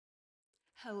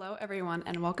Hello, everyone,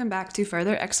 and welcome back to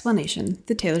Further Explanation,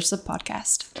 the Taylor Swift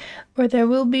podcast. Where there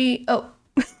will be,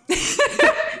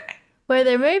 where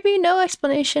there may be no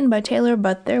explanation by Taylor,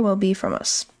 but there will be from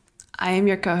us. I am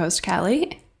your co-host,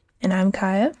 Callie. And I'm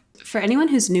Kaya. For anyone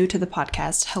who's new to the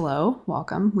podcast, hello,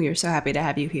 welcome. We are so happy to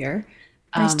have you here.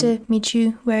 Nice to meet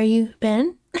you. Where you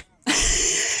been?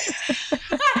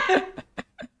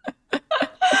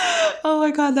 Oh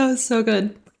my god, that was so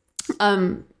good.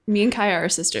 Me and Kaya are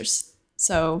sisters.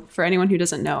 So for anyone who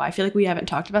doesn't know, I feel like we haven't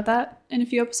talked about that in a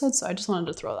few episodes, so I just wanted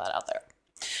to throw that out there.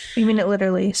 You mean it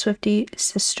literally, Swiftie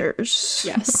sisters.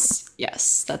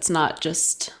 Yes. That's not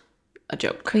just a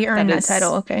joke. We earned that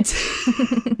title, okay.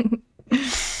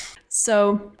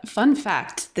 So, fun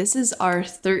fact, this is our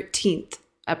 13th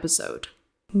episode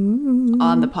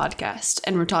on the podcast,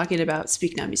 and we're talking about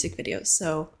Speak Now music videos,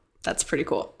 so that's pretty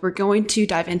cool. We're going to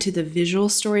dive into the visual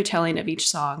storytelling of each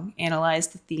song, analyze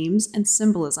the themes and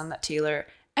symbolism that Taylor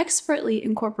expertly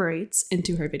incorporates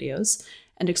into her videos,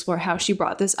 and explore how she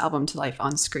brought this album to life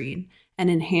on screen and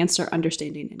enhanced our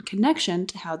understanding and connection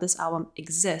to how this album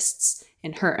exists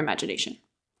in her imagination.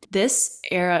 This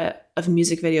era of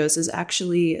music videos is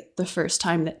actually the first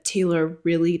time that Taylor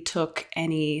really took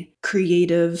any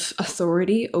creative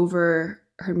authority over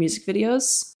her music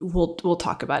videos. We'll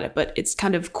talk about it, but it's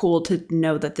kind of cool to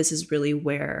know that this is really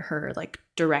where her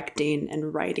directing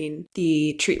and writing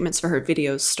the treatments for her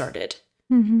videos started.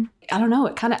 Mm-hmm. I don't know,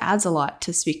 it kind of adds a lot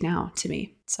to Speak Now to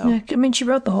me. So Yeah, I mean, she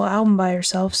wrote the whole album by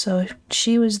herself, so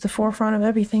she was the forefront of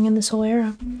everything in this whole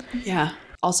era. yeah.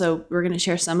 Also, we're going to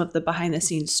share some of the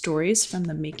behind-the-scenes stories from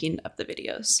the making of the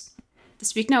videos. The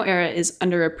Speak Now era is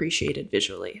underappreciated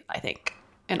visually, I think,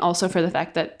 and also for the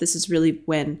fact that this is really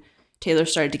when Taylor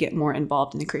started to get more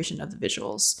involved in the creation of the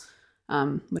visuals,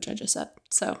 which I just said.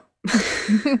 So,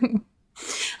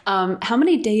 how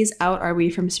many days out are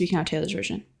we from Speak Now Taylor's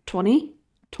version? 20?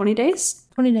 20 days?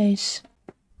 20 days.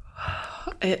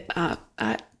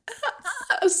 I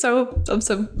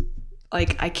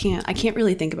can't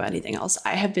really think about anything else.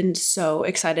 I have been so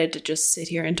excited to just sit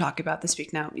here and talk about the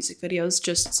Speak Now music videos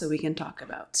just so we can talk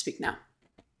about Speak Now.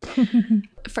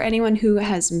 For anyone who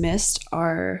has missed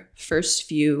our first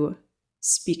few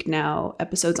Speak Now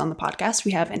episodes on the podcast,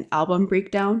 we have an album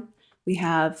breakdown, we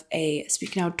have a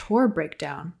Speak Now tour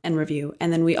breakdown and review,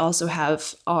 and then we also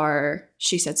have our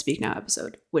She Said Speak Now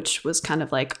episode, which was kind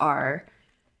of like our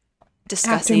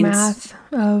discussing Aftermath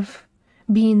of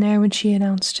being there when she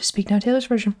announced Speak Now Taylor's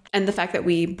version. and the fact that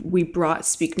we brought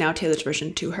Speak Now Taylor's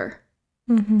version to her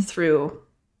Mm-hmm. through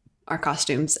our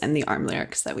costumes and the arm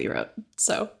lyrics that we wrote.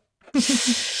 So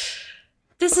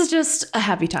this is just a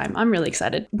happy time. I'm really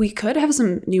excited. We could have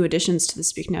some new additions to the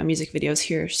Speak Now music videos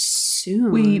here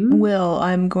soon. We will.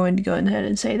 I'm going to go ahead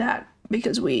and say that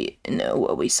because we know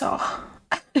what we saw.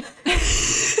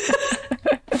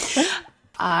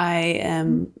 I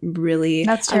am really...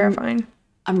 That's terrifying.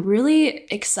 I'm really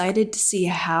excited to see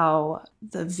how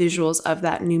the visuals of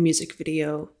that new music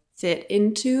video fit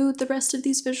into the rest of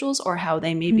these visuals, or how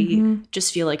they maybe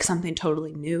just feel like something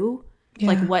totally new. Yeah.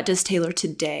 Like, what does Taylor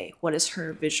today, what is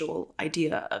her visual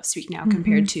idea of Speak Now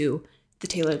compared to the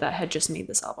Taylor that had just made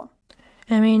this album?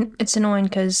 I mean, it's annoying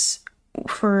because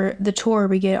for the tour,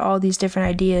 we get all these different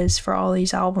ideas for all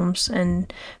these albums.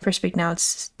 And for Speak Now,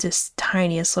 it's this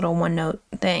tiniest little one-note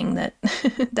thing that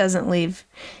doesn't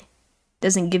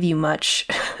give you much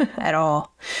at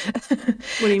all. What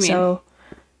do you mean? So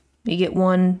you get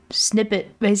one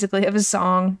snippet, basically, of a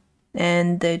song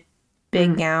and the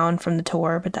big gown from the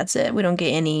tour, but that's it. We don't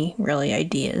get any really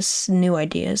new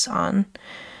ideas on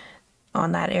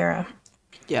that era.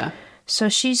 Yeah. So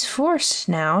she's forced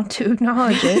now to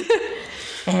acknowledge it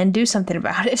and do something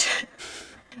about it.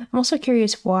 I'm also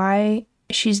curious why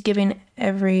she's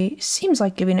seems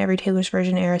like giving every Taylor's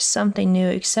version era something new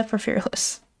except for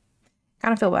Fearless.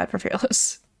 Kind of feel bad for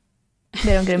Fearless.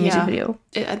 They don't get a music video.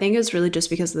 I think it was really just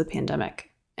because of the pandemic.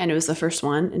 And it was the first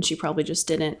one, and she probably just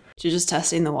didn't. She's just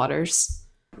testing the waters.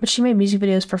 But she made music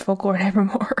videos for Folklore and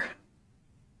Evermore.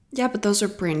 Yeah, but those are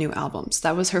brand new albums.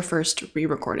 That was her first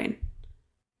re-recording.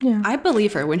 Yeah. I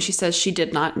believe her when she says she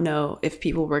did not know if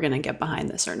people were going to get behind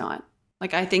this or not.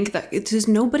 Like, I think that it's just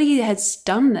nobody has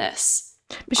done this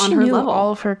But on she her knew level.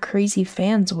 all of her crazy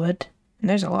fans would. And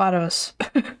there's a lot of us.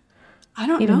 I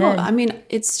don't Even know. then. I mean,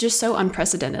 it's just so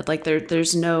unprecedented. Like,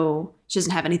 there's no... She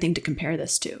doesn't have anything to compare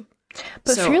this to.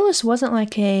 But So- Fearless wasn't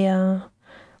like an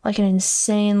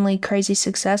insanely crazy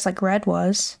success like Red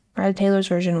was. Red Taylor's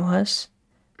version was.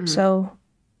 So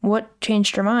what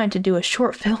changed her mind to do a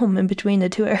short film in between the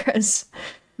two eras?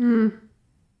 You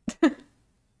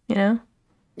know?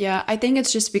 Yeah, I think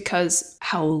it's just because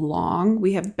how long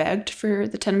we have begged for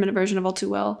the 10-minute version of All Too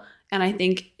Well, And I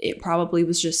think it probably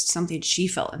was just something she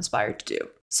felt inspired to do.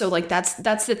 So like that's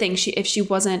the thing. If she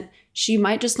wasn't, she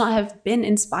might just not have been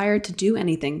inspired to do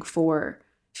anything for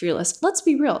Fearless. Let's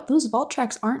be real. Those vault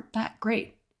tracks aren't that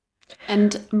great.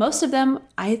 And most of them,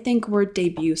 I think, were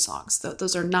debut songs.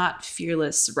 Those are not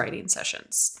Fearless writing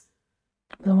sessions.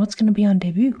 Then what's going to be on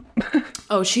debut?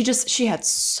 Oh, she had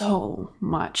so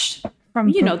much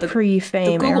From the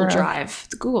pre-fame the Google era. Drive,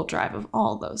 the Google Drive of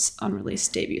all those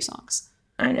unreleased debut songs.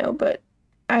 I know, but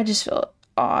I just feel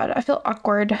odd. I feel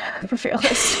awkward for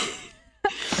Fearless.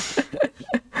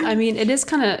 I mean, it is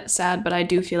kind of sad, but I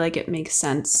do feel like it makes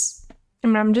sense. I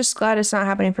mean, I'm just glad it's not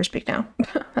happening for Speak Now.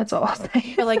 That's all I'll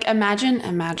say. But like,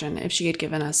 imagine if she had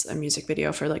given us a music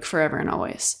video for like Forever and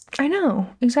Always. I know,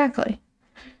 exactly.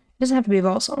 It doesn't have to be a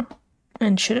vault song,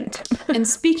 and shouldn't. And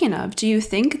speaking of, do you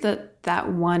think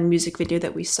that one music video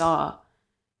that we saw,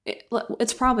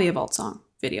 it's probably a vault song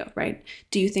video, right?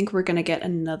 Do you think we're going to get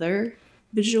another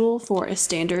visual for a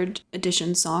standard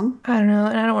edition song? I don't know,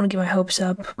 and I don't want to get my hopes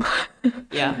up.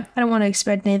 Yeah. I don't want to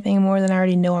expect anything more than I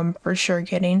already know I'm for sure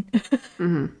getting.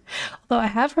 Mm-hmm. Although I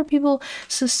have heard people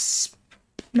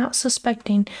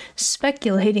speculating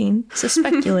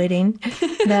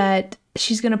that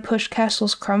she's going to push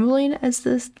Castles Crumbling as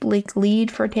the like lead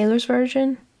for Taylor's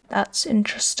version. That's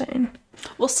interesting.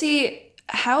 We'll see.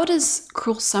 How does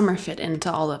Cruel Summer fit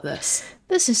into all of this?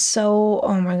 This is so,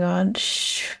 oh my god,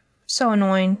 so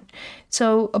annoying.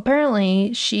 So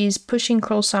apparently she's pushing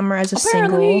Cruel Summer as a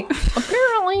single.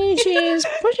 Apparently she's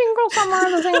pushing Cruel Summer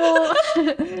as a single.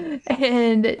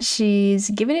 And she's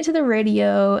giving it to the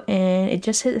radio, and it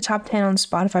just hit the top 10 on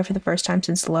Spotify for the first time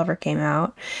since Lover came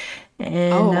out.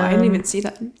 And, I didn't even see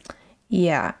that.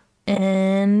 Yeah.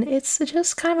 And it's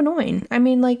just kind of annoying. I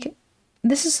mean, like,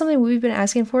 this is something we've been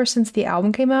asking for since the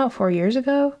album came out 4 years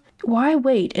ago. Why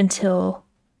wait until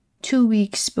 2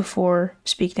 weeks before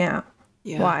Speak Now?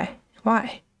 Yeah.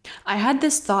 Why? I had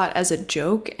this thought as a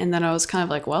joke, and then I was kind of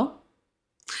like, well,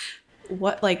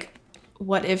 what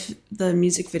if the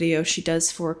music video she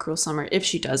does for Cruel Summer, if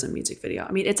she does a music video,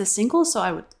 I mean, it's a single, so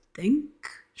I would think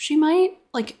she might,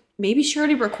 like, maybe she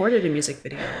already recorded a music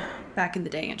video back in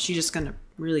the day, and she's just going to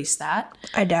release that.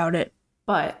 I doubt it.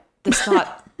 But this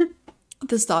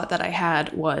thought that I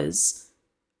had was,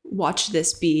 watch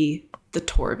this be the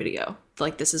tour video.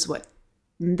 Like, this is what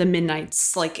the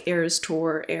Midnight's like Eras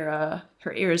tour era,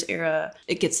 her Eras era,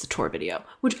 it gets the tour video,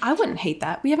 which I wouldn't hate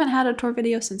that. We haven't had a tour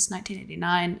video since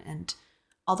 1989, and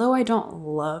although I don't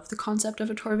love the concept of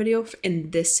a tour video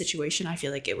in this situation, I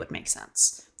feel like it would make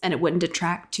sense, and it wouldn't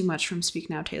detract too much from Speak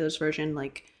Now Taylor's version.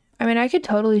 Like, I mean, I could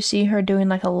totally see her doing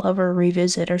like a Lover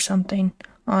revisit or something,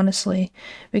 honestly,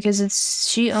 because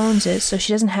she owns it, so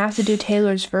she doesn't have to do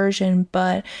Taylor's version,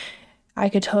 but I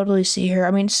could totally see her,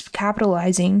 I mean, just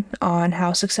capitalizing on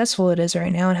how successful it is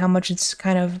right now and how much it's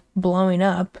kind of blowing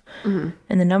up. Mm-hmm.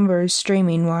 And the numbers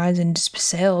streaming wise and just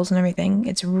sales and everything,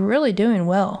 it's really doing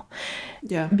well.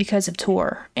 Yeah. Because of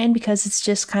tour, and because it's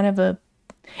just kind of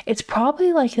it's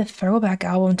probably like the throwback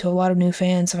album to a lot of new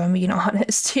fans, if I'm being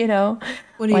honest, you know?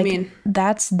 What do you mean?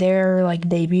 That's their like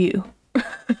debut.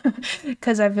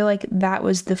 Because I feel like that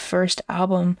was the first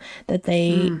album that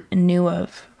they knew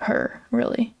of her,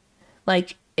 really.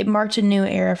 Like, it marked a new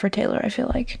era for Taylor, I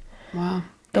feel like. Wow.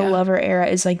 The Lover era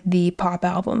is like the pop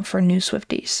album for new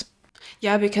Swifties.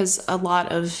 Yeah, because a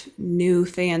lot of new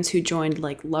fans who joined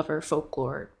like Lover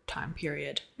folklore time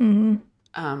period, they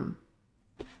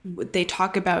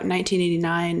talk about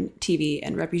 1989 TV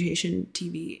and Reputation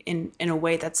TV in a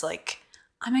way that's like,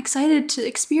 I'm excited to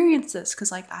experience this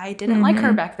because like I didn't like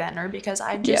her back then, or because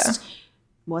I just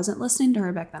wasn't listening to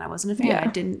her back then. I wasn't a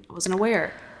fan. I wasn't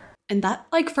aware. And that,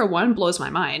 like, for one, blows my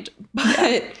mind.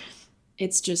 But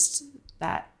it's just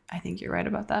that I think you're right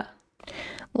about that.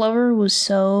 Lover was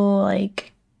so,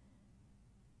 like...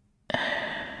 we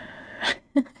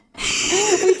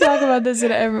talk about this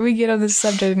we get on this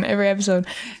subject in every episode.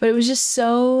 But it was just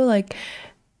so, like,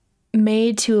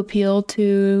 made to appeal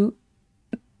to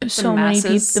so many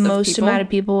people, the most amount of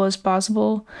people as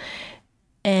possible.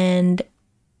 And,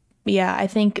 yeah, I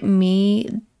think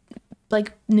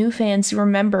like, new fans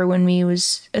remember when Me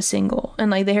was a single,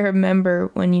 and like they remember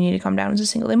when You Need to Calm Down was a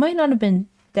single. They might not have been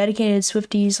dedicated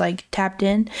Swifties, like tapped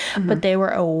in, but they were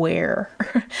aware.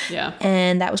 Yeah.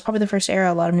 And that was probably the first era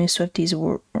a lot of new Swifties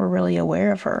were really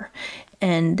aware of her.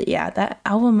 And yeah, that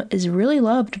album is really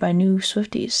loved by new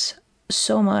Swifties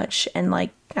so much. And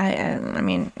like, I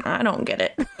mean, I don't get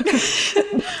it.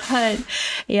 But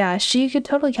yeah, she could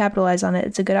totally capitalize on it.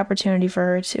 It's a good opportunity for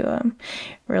her to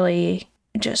really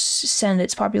just send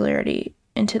its popularity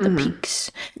into the peaks.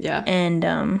 Yeah.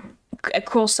 And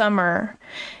Cruel Summer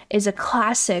is a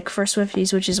classic for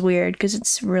Swifties, which is weird because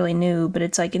it's really new, but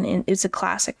it's like it's a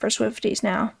classic for Swifties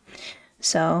now.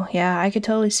 So yeah, I could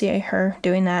totally see her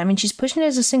doing that. I mean, she's pushing it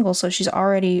as a single, so she's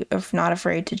already not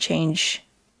afraid to change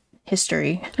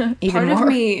history even more.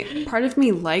 Part of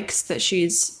me likes that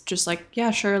she's just like,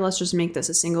 yeah, sure, let's just make this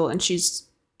a single, and she's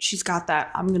got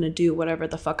that I'm gonna do whatever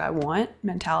the fuck I want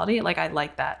mentality. Like, I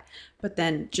like that. But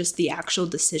then just the actual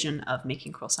decision of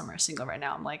making Cruel Summer a single right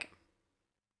now, I'm like,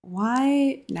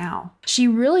 why now? She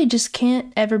really just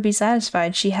can't ever be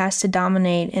satisfied. She has to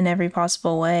dominate in every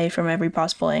possible way, from every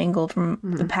possible angle, from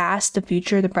the past, the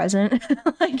future, the present.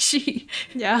 Like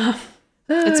yeah,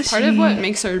 it's part of what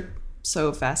makes her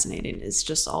so fascinating, is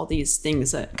just all these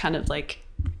things that kind of like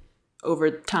over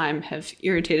time have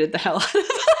irritated the hell out of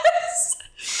us.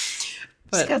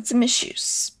 She's got some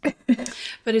issues.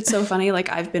 But it's so funny. Like,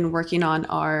 I've been working on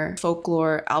our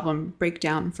Folklore album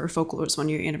breakdown for Folklore's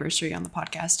 1-year anniversary on the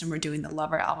podcast, and we're doing the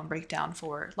Lover album breakdown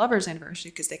for Lover's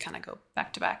anniversary because they kind of go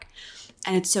back to back.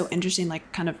 And it's so interesting,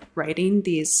 like, kind of writing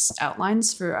these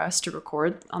outlines for us to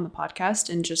record on the podcast,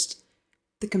 and just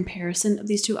the comparison of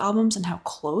these two albums and how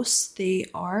close they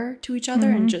are to each other,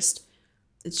 and just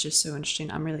it's just so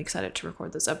interesting. I'm really excited to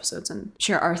record those episodes and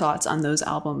share our thoughts on those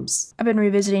albums. I've been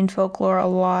revisiting Folklore a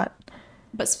lot.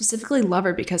 But specifically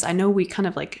Lover, because I know we kind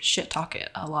of like shit talk it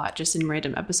a lot just in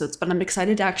random episodes, but I'm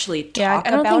excited to actually talk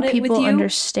about it with you. I don't think people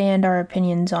understand our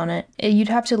opinions on it. You'd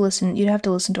have to listen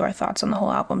to our thoughts on the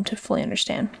whole album to fully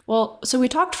understand. Well, so we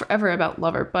talked forever about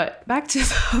Lover, but back to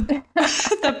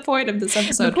the point of this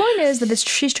episode. The point is that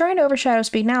she's trying to overshadow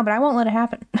Speak Now, but I won't let it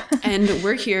happen. And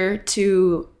we're here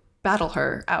to battle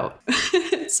her out.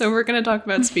 So we're going to talk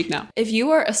about Speak Now. If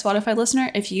you are a Spotify listener,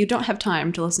 if you don't have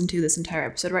time to listen to this entire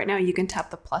episode right now, you can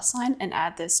tap the plus sign and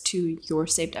add this to your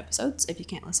saved episodes if you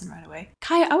can't listen right away.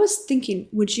 Kaya, I was thinking,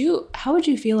 how would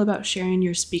you feel about sharing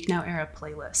your Speak Now era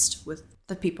playlist with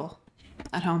the people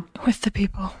at home? With the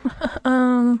people?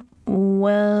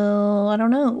 Well, I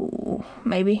don't know.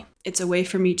 Maybe. It's a way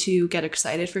for me to get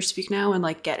excited for Speak Now and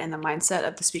like get in the mindset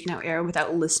of the Speak Now era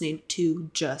without listening to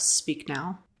just Speak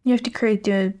Now. You have to create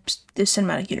the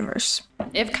cinematic universe.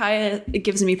 If Kaya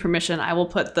gives me permission, I will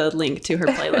put the link to her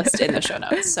playlist in the show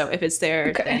notes. So if it's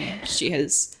there, then she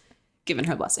has given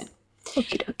her blessing.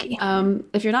 Okie dokie.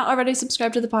 If you're not already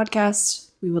subscribed to the podcast,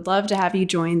 we would love to have you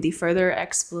join the Further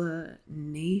Explanation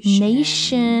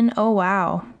Nation. Oh,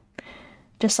 wow.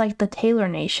 Just like the Taylor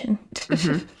Nation.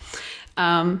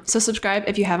 So subscribe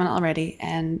if you haven't already,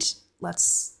 and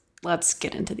let's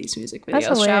get into these music videos. That's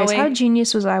hilarious. Shall we? How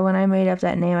genius was I when I made up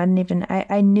that name?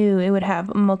 I knew it would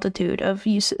have a multitude of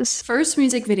uses. First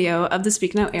music video of the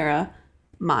Speak Now era,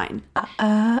 mine.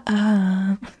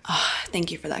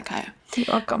 Thank you for that, Kaya. You're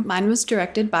welcome. Mine was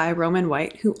directed by Roman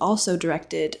White, who also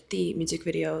directed the music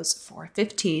videos for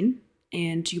 15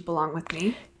 and You Belong With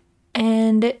Me.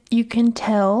 And you can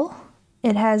tell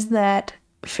it has that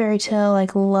fairy tale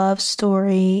like love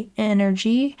story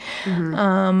energy,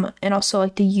 and also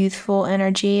like the youthful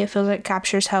energy. It feels like it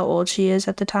captures how old she is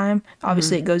at the time.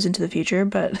 Obviously it goes into the future,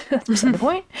 but that's beside the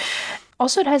point.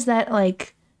 Also, it has that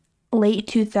like late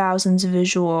 2000s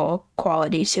visual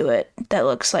quality to it that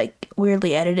looks like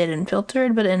weirdly edited and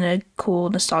filtered, but in a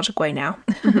cool nostalgic way now.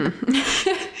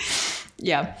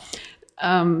 Yeah.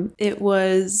 It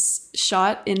was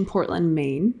shot in Portland,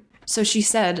 Maine. So she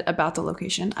said about the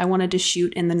location, I wanted to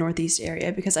shoot in the Northeast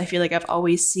area because I feel like I've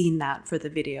always seen that for the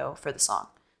video for the song.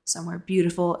 Somewhere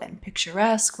beautiful and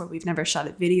picturesque where we've never shot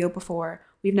a video before.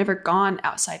 We've never gone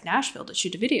outside Nashville to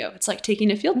shoot a video. It's like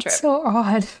taking a field trip. That's so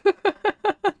odd.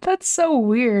 That's so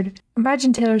weird.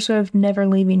 Imagine Taylor Swift never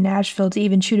leaving Nashville to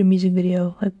even shoot a music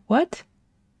video. Like, what?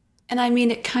 And I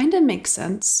mean, it kind of makes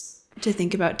sense to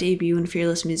think about debut and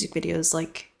Fearless music videos.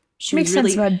 Like, she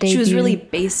was really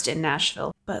based in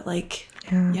Nashville, but like,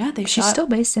 yeah, she's still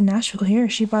based in Nashville here.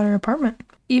 She bought her apartment.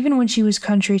 Even when she was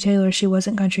country Taylor, she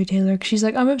wasn't country Taylor. She's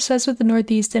like, I'm obsessed with the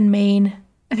Northeast and Maine.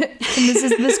 And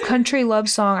this country love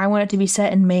song. I want it to be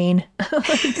set in Maine.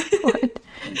 Like, what?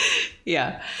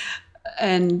 Yeah.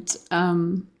 And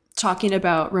talking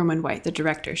about Roman White, the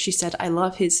director, she said, I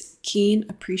love his keen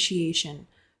appreciation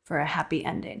for a happy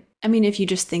ending. I mean, if you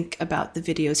just think about the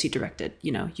videos he directed,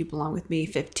 You Belong With Me,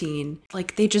 15,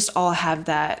 like they just all have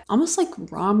that almost like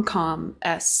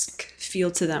rom-com-esque feel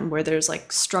to them where there's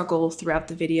like struggle throughout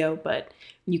the video, but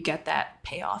you get that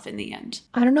payoff in the end.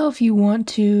 I don't know if you want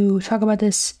to talk about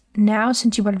this now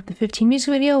since you brought up the 15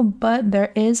 music video, but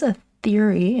there is a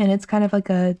theory, and it's kind of like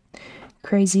a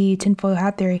crazy tinfoil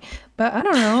hat theory. But I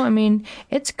don't know. I mean,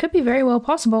 it could be very well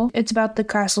possible. It's about the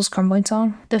Castles Crumbling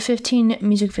song. The 15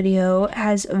 music video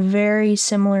has very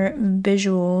similar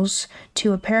visuals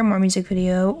to a Paramore music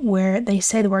video where they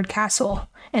say the word castle.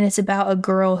 And it's about a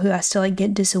girl who has to like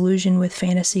get disillusioned with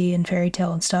fantasy and fairy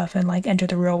tale and stuff and like enter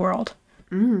the real world.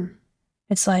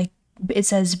 It's like, it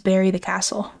says bury the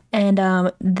castle. And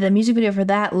the music video for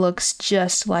that looks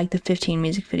just like the 15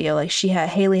 music video. Like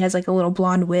Haley has like a little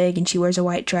blonde wig and she wears a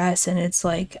white dress and it's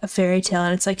like a fairy tale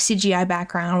and it's like CGI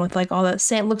background with like all that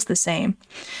same, looks the same.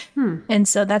 And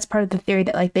so that's part of the theory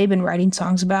that like they've been writing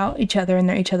songs about each other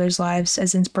and each other's lives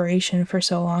as inspiration for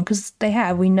so long, because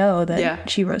we know that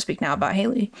she wrote Speak Now about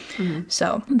Haley.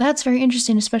 So that's very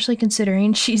interesting, especially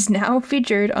considering she's now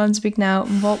featured on Speak Now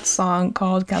Vault's song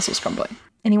called Castles Crumbling.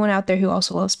 Anyone out there who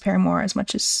also loves Paramore as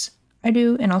much as I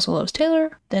do and also loves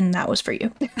Taylor, then that was for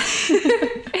you.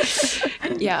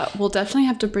 Yeah, we'll definitely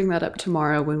have to bring that up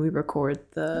tomorrow when we record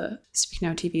the Speak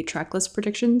Now TV tracklist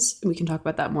predictions. We can talk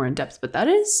about that more in depth, but that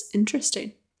is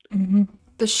interesting.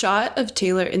 The shot of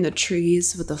Taylor in the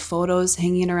trees with the photos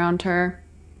hanging around her.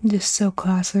 Just so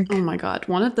classic. Oh my God.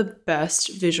 One of the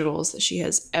best visuals that she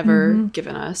has ever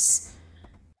given us.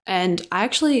 And I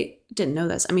actually didn't know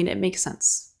this. I mean, it makes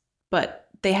sense. But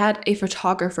they had a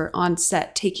photographer on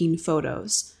set taking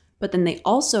photos, but then they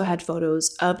also had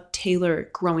photos of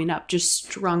Taylor growing up, just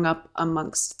strung up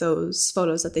amongst those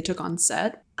photos that they took on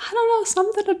set. I don't know,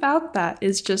 something about that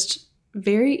is just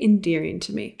very endearing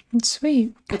to me. It's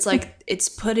sweet. It's like it's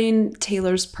putting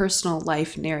Taylor's personal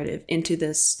life narrative into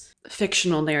this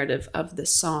fictional narrative of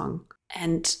this song.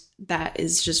 And that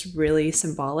is just really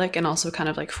symbolic and also kind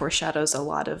of like foreshadows a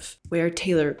lot of where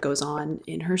Taylor goes on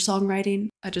in her songwriting.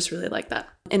 I just really like that.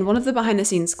 In one of the behind the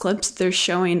scenes clips, they're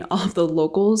showing all of the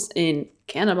locals in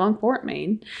Kennebunkport,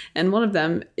 Maine. And one of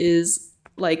them is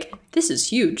like, this is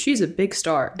huge. She's a big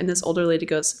star. And this older lady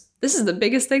goes, this is the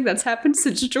biggest thing that's happened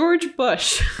since George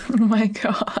Bush. Oh my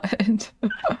God.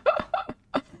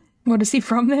 What, is he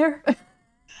from there?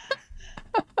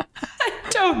 I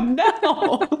don't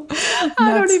know.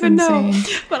 I don't even know.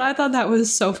 But I thought that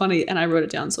was so funny and I wrote it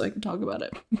down so I could talk about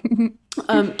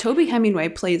it. Toby Hemingway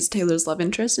plays Taylor's love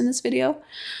interest in this video.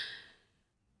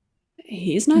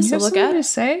 He's nice to look at. To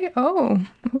say? Oh,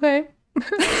 okay.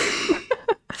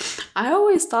 I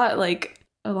always thought like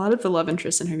a lot of the love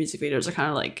interests in her music videos are kind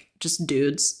of like just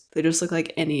dudes. They just look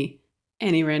like any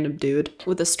random dude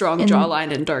with a strong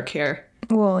jawline and dark hair.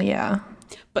 Well, yeah.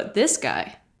 But this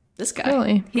guy,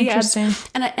 really interesting.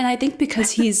 And I think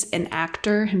because he's an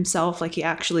actor himself, like he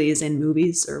actually is in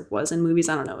movies or was in movies.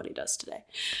 I don't know what he does today,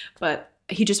 but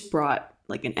he just brought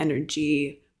like an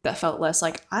energy that felt less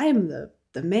like I'm the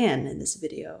man in this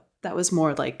video. That was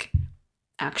more like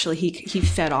actually he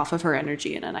fed off of her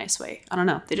energy in a nice way. I don't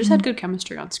know. They just had good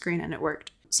chemistry on screen and it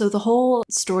worked. So the whole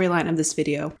storyline of this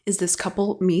video is this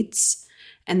couple meets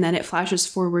and then it flashes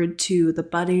forward to the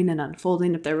budding and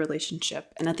unfolding of their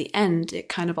relationship. And at the end, it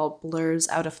kind of all blurs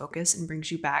out of focus and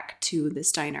brings you back to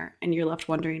this diner. And you're left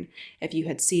wondering if you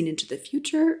had seen into the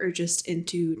future or just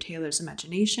into Taylor's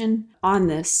imagination. On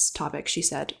this topic, she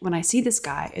said, when I see this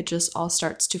guy, it just all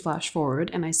starts to flash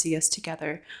forward and I see us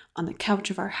together on the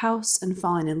couch of our house and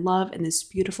falling in love in this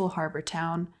beautiful harbor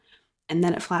town. And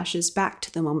then it flashes back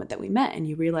to the moment that we met and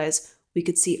you realize we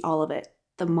could see all of it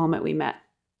the moment we met.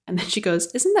 And then she goes,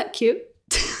 isn't that cute?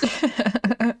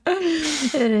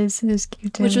 It is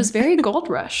cute too. Which was very Gold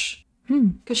Rush.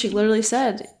 Because she literally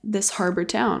said, this harbor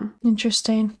town.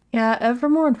 Interesting. Yeah,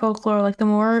 Evermore and Folklore, like the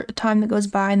more time that goes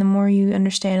by and the more you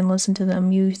understand and listen to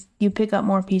them, you pick up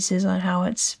more pieces on how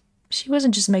she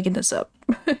wasn't just making this up.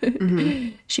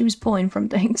 She was pulling from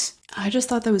things. I just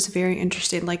thought that was very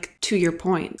interesting. Like, to your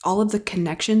point, all of the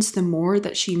connections, the more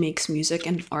that she makes music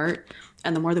and art,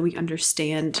 and the more that we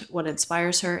understand what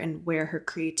inspires her and where her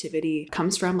creativity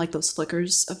comes from, like those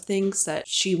flickers of things that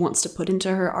she wants to put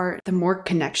into her art, the more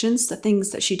connections, the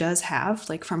things that she does have,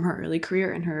 like from her early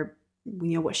career and her,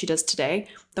 what she does today,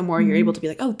 the more you're able to be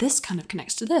like, oh, this kind of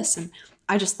connects to this. And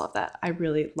I just love that. I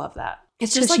really love that.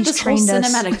 It's just like this whole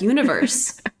cinematic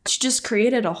universe. She just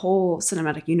created a whole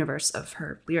cinematic universe of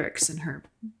her lyrics and her,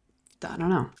 I don't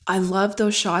know. I love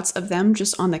those shots of them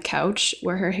just on the couch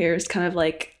where her hair is kind of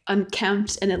like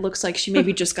unkempt and it looks like she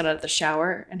maybe just got out of the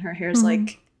shower and her hair is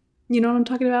like You know what I'm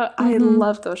talking about? I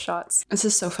love those shots. This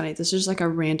is so funny. This is like a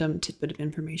random tidbit of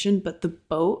information, but the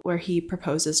boat where he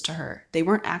proposes to her, they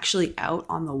weren't actually out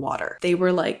on the water. They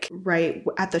were like right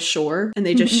at the shore, and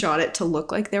they just shot it to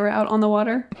look like they were out on the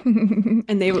water.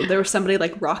 And there was somebody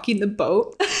like rocking the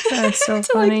boat. That's so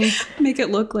to funny. like make it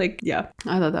look like, yeah.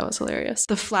 I thought that was hilarious.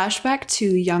 The flashback to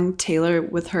young Taylor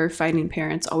with her fighting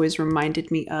parents always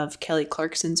reminded me of Kelly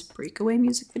Clarkson's Breakaway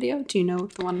music video. Do you know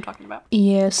the one I'm talking about?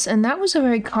 Yes, and that was a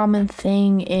very common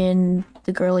thing in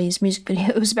the girlies' music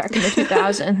videos back in the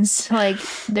 2000s. Like,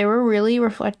 they were really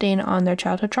reflecting on their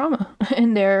childhood trauma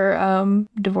and their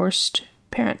divorced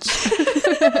parents.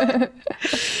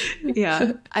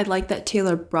 Yeah. I like that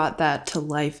Taylor brought that to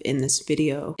life in this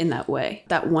video in that way.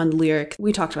 That one lyric,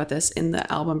 we talked about this in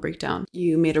the album breakdown.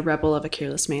 You made a rebel of a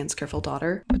careless man's careful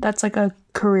daughter. But that's like a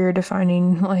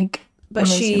career-defining, like, but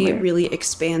she lyric. really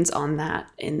expands on that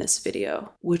in this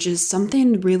video, which is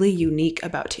something really unique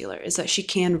about Taylor, is that she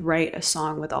can write a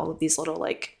song with all of these little,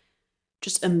 like,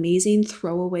 just amazing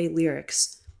throwaway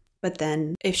lyrics. But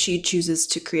then if she chooses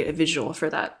to create a visual for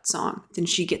that song, then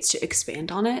she gets to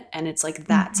expand on it. And it's like,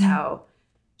 that's how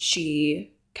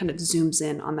she kind of zooms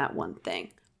in on that one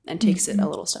thing and takes it a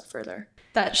little step further.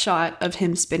 That shot of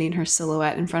him spinning her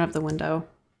silhouette in front of the window.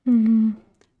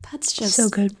 That's just so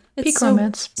good. It's Peak so,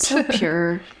 romance. so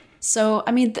pure. So,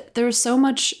 I mean, there's so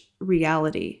much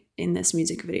reality in this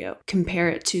music video. Compare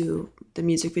it to the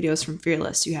music videos from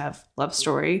Fearless. You have Love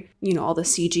Story, you know, all the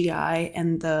CGI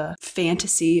and the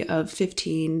fantasy of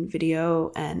 15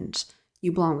 video, and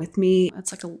You Belong With Me.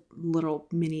 It's like a little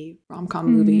mini rom-com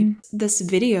movie. This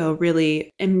video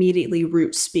really immediately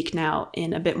roots Speak Now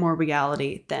in a bit more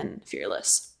reality than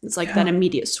Fearless. It's like that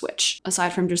immediate switch.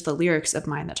 Aside from just the lyrics of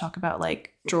mine that talk about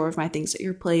like drawer of my things at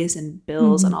your place and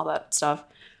bills and all that stuff,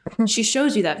 she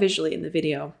shows you that visually in the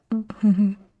video.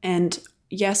 And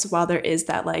yes, while there is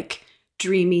that like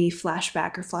dreamy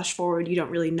flashback or flash forward, you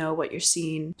don't really know what you're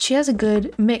seeing. She has a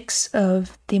good mix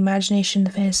of the imagination,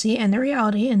 the fantasy, and the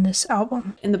reality in this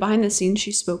album. In the behind the scenes,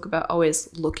 she spoke about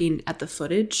always looking at the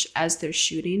footage as they're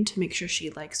shooting to make sure she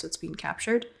likes what's being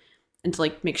captured and to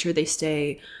like make sure they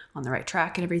stay on the right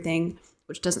track and everything,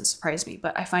 which doesn't surprise me.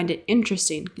 But I find it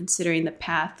interesting considering the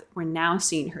path we're now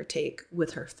seeing her take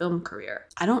with her film career.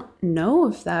 I don't know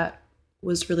if that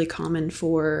was really common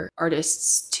for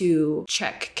artists to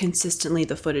check consistently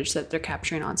the footage that they're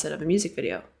capturing on set of a music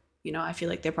video. You know, I feel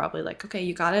like they're probably like, okay,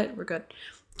 you got it, we're good.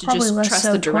 To Probably just less trust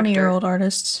so the director. 20-year-old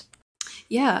artists.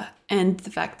 Yeah, and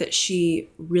the fact that she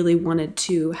really wanted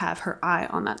to have her eye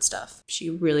on that stuff. She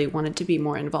really wanted to be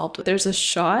more involved with. There's a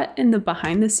shot in the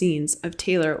behind the scenes of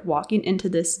Taylor walking into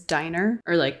this diner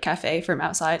or like cafe from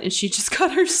outside, and she just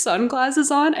got her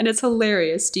sunglasses on, and it's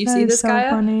hilarious. Do you see this guy? So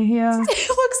funny, yeah. It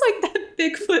looks like that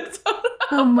Bigfoot photo.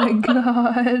 Oh my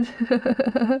god.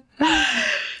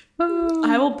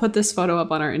 I will put this photo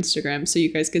up on our Instagram so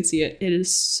you guys can see it. It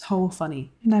is so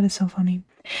funny. That is so funny.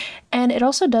 And it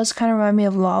also does kind of remind me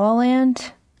of La La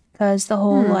Land, because the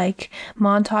whole like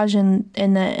montage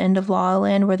in the end of La La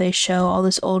Land where they show all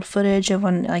this old footage of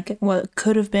when like what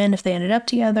could have been if they ended up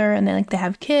together, and they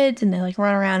have kids and they like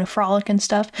run around and frolic and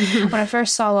stuff. When I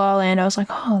first saw La La Land, I was like,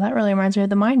 oh, that really reminds me of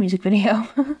the Mind music video.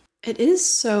 It is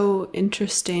so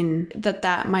interesting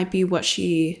that might be what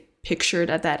she pictured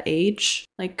at that age,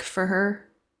 like for her.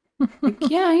 Like,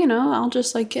 yeah, you know, I'll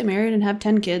just like get married and have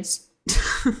 10 kids.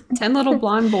 10 little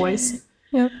blonde boys.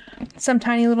 Yep. Some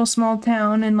tiny little small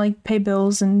town and like pay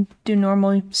bills and do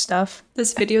normal stuff.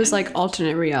 This video is like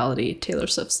alternate reality, Taylor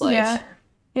Swift's life. Yeah.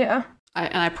 Yeah.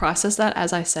 I processed that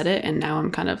as I said it, and now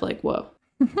I'm kind of like, whoa.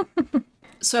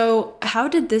 So how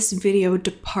did this video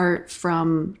depart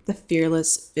from the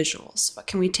Fearless visuals? What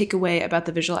can we take away about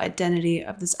the visual identity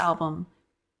of this album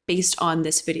based on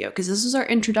this video? Because this was our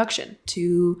introduction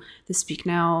to the Speak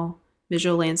Now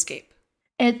visual landscape.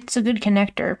 It's a good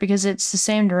connector because it's the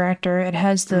same director. It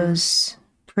has those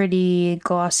pretty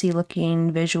glossy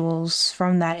looking visuals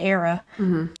from that era.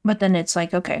 But then it's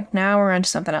like, okay, now we're on to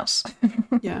something else.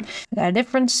 Yeah. I got a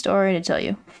different story to tell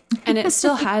you. And it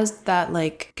still has that,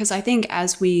 like, because I think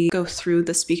as we go through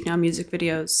the Speak Now music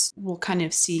videos, we'll kind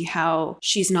of see how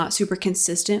she's not super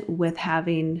consistent with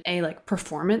having a like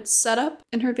performance setup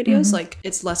in her videos. Like,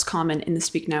 it's less common in the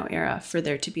Speak Now era for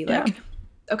there to be like,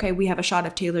 okay, we have a shot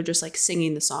of Taylor just like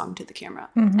singing the song to the camera.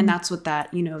 And that's what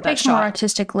that, you know, that Takes shot. more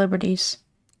artistic liberties.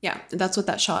 Yeah, that's what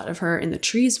that shot of her in the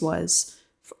trees was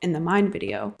in the Mind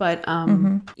video. But,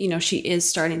 you know, she is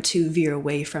starting to veer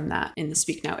away from that in the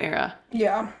Speak Now era.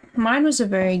 Yeah. Mine was a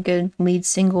very good lead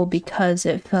single because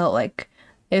it felt like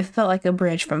a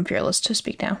bridge from Fearless to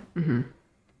Speak Now.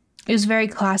 It was a very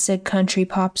classic country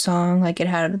pop song. Like, it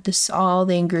had all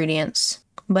the ingredients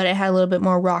but it had a little bit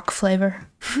more rock flavor.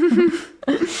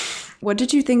 What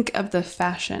did you think of the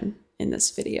fashion in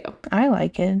this video? I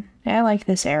like it. I like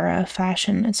this era of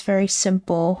fashion. It's very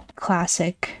simple,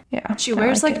 classic. Yeah. She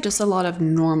wears like just a lot of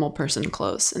normal person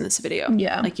clothes in this video.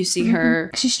 Yeah. Like you see her.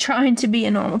 She's trying to be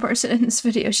a normal person in this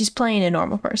video. She's playing a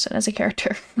normal person as a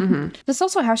character. That's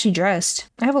also how she dressed.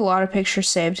 I have a lot of pictures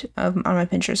saved on my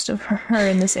Pinterest of her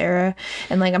in this era.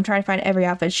 And like I'm trying to find every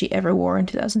outfit she ever wore in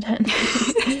 2010.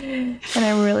 And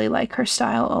I really like her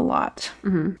style a lot.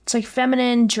 It's like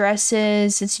feminine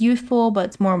dresses. It's youthful, but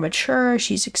it's more mature.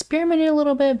 She's experimenting a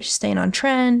little bit, but she's staying on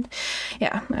trend.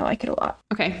 Yeah, I like it a lot.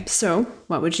 Okay, so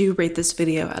what would you rate this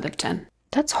video out of 10?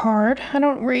 That's hard. I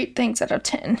don't rate things out of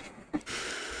 10.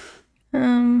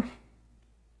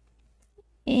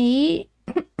 8.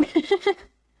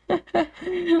 I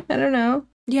don't know.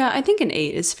 Yeah, I think an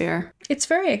 8 is fair. It's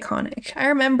very iconic. I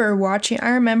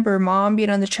remember Mom being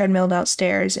on the treadmill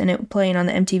downstairs and it playing on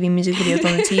the MTV music videos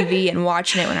on the TV and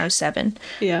watching it when I was 7.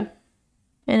 Yeah.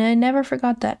 And I never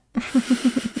forgot that.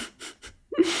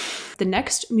 The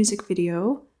next music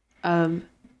video of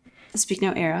the Speak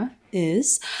Now era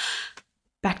is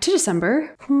Back to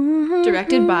December,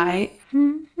 directed by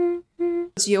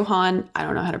Johan. I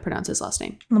don't know how to pronounce his last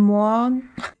name. Lemoine?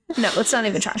 No, let's not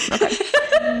even try. Okay.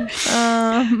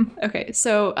 Okay,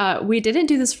 so we didn't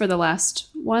do this for the last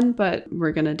one, but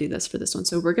we're gonna do this for this one.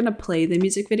 So we're gonna play the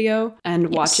music video and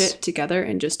watch it together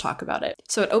and just talk about it.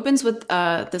 So it opens with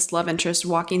this love interest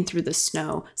walking through the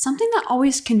snow. Something that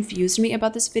always confused me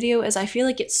about this video is I feel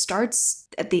like it starts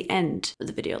at the end of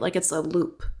the video, like it's a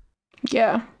loop.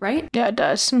 Yeah. Right? Yeah, it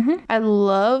does. I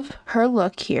love her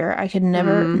look here. I could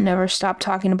never stop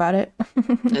talking about it.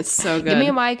 It's so good. Give me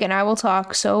a mic and I will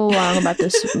talk so long about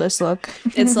this look.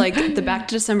 It's like the Back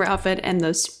to December outfit and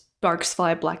those Sparks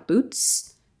Fly black boots.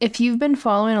 If you've been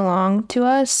following along to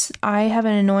us, I have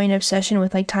an annoying obsession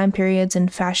with like time periods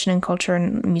and fashion and culture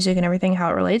and music and everything,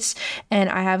 how it relates. And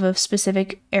I have a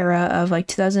specific era of like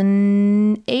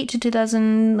 2008 to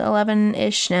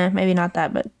 2011-ish. Nah, maybe not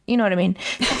that, but you know what I mean.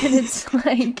 And it's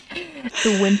like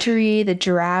the wintry, the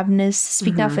drabness.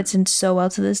 Speak Now fits in so well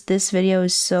to this. This video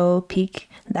is so peak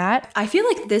that. I feel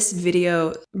like this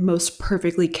video most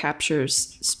perfectly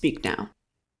captures Speak Now.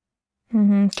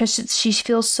 Because she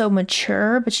feels so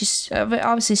mature, but she's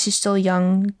obviously still a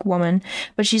young woman,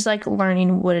 but she's like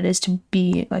learning what it is to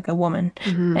be like a woman,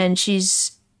 and she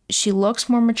looks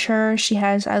more mature. She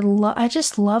has I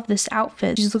just love this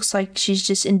outfit. She looks like she's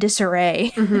just in disarray.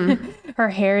 Her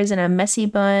hair is in a messy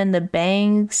bun. The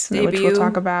bangs, which we'll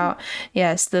talk about.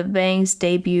 Yes, the bangs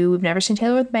debut. We've never seen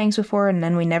Taylor with bangs before, and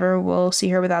then we never will see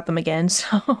her without them again.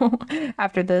 So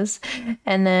after this,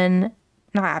 and then.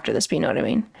 Not after this, but you know what I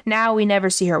mean. Now we never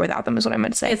see her without them is what I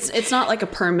meant to say. It's not like a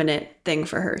permanent thing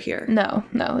for her here. No.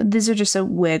 These are just a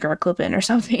wig or a clip-in or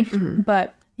something.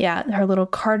 But yeah, her little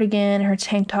cardigan, her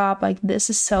tank top, like this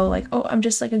is so like, oh, I'm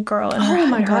just like a girl in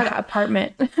her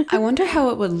apartment. I wonder how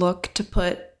it would look to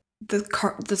put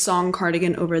the song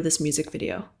Cardigan over this music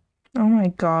video. Oh my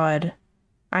God.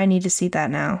 I need to see that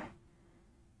now.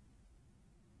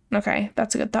 Okay,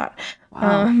 that's a good thought.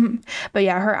 Wow. But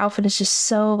yeah, her outfit is just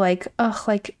so like,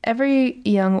 like every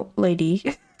young lady,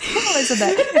 I said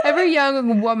that, every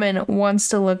young woman wants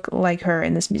to look like her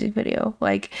in this music video.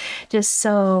 Like, just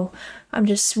so, I'm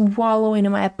just wallowing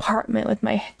in my apartment with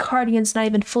my cardigans not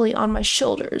even fully on my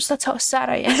shoulders. That's how sad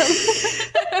I am.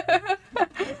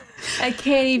 I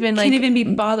can't even be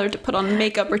bothered to put on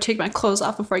makeup or take my clothes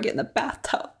off before I get in the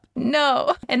bathtub.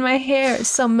 No. And my hair is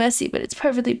so messy, but it's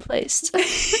perfectly placed.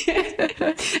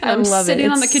 I'm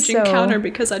sitting on the kitchen counter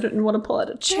because I didn't want to pull out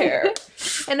a chair.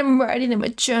 And I'm writing in my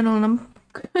journal and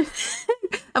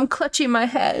I'm clutching my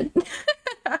head.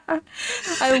 I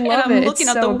love it. I'm looking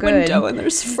out the window and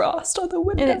there's frost on the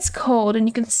window. And it's cold and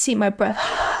you can see my breath.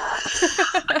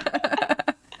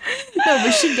 No,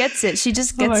 but she gets it. She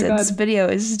just gets it. God. This video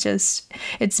is just,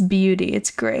 it's beauty,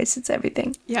 it's grace, it's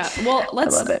everything. Yeah. Well,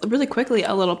 let's really quickly,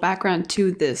 a little background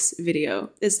to this video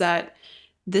is that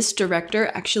this director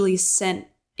actually sent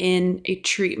in a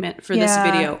treatment for this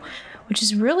video. Which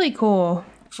is really cool.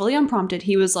 Fully unprompted.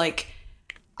 He was like,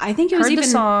 I think it was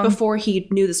even before he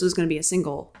knew this was going to be a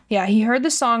single. Yeah, he heard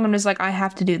the song and was like, I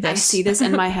have to do this. I see this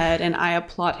in my head and I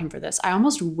applaud him for this. I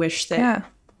almost wish that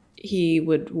he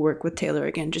would work with Taylor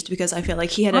again just because I feel like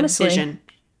he had a vision.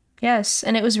 Yes,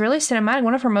 and it was really cinematic.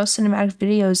 One of her most cinematic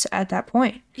videos at that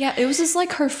point. Yeah, it was just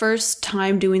like her first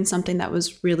time doing something that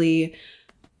was really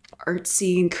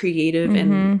artsy and creative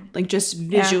and like just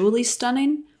visually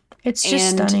stunning. It's just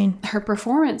stunning. Her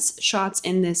performance shots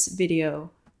in this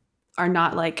video are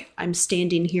not like I'm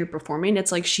standing here performing.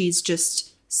 It's like she's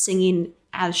just singing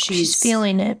as she's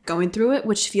feeling it, going through it,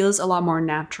 which feels a lot more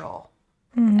natural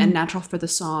and natural for the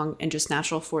song and just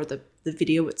natural for the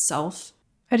video itself.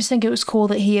 I just think it was cool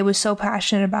that he was so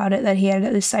passionate about it that he had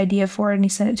this idea for it and he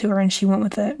sent it to her and she went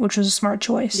with it, which was a smart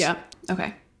choice. Yeah.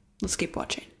 Okay. Let's keep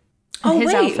watching. And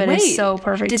his outfit is so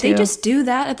perfect Did too. they just do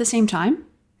that at the same time?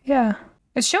 Yeah.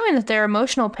 It's showing that their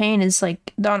emotional pain is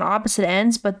like on opposite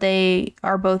ends, but they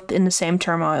are both in the same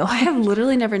turmoil. I have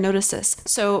literally never noticed this.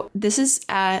 So this is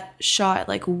shot at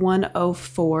like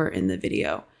 1:04 in the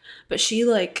video, but she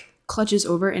like clutches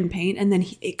over in pain and then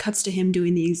it cuts to him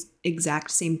doing the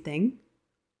exact same thing.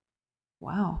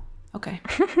 Wow. Okay.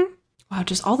 Wow,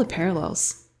 just all the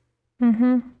parallels.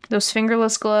 Those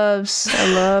fingerless gloves.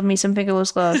 I love me some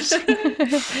fingerless gloves.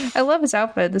 I love his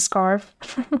outfit, the scarf.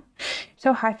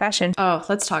 So high fashion. Oh,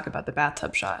 let's talk about the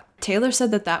bathtub shot. Taylor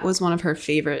said that was one of her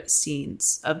favorite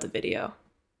scenes of the video.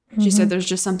 She said there's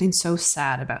just something so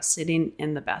sad about sitting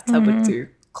in the bathtub with your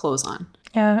clothes on.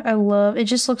 Yeah, I love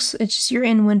it. It's just you're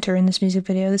in winter in this music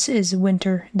video. This is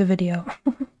winter, the video.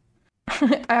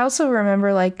 I also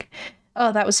remember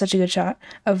that was such a good shot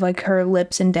of like her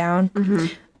lips and down.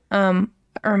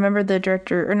 I remember the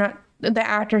director, or not the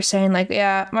actor, saying like,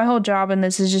 yeah, my whole job in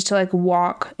this is just to like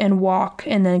walk and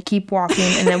then keep walking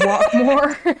and then walk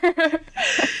more.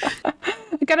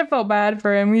 I kind of felt bad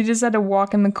for him. He just had to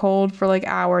walk in the cold for like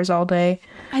hours all day.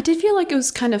 I did feel like it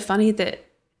was kind of funny that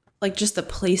like just the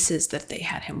places that they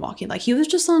had him walking. Like he was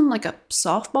just on like a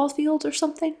softball field or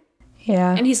something.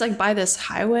 Yeah. And he's like by this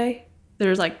highway.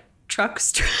 There's like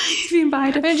trucks driving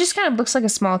by him. It just kind of looks like a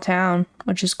small town,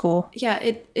 which is cool. Yeah,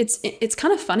 it's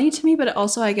kind of funny to me, but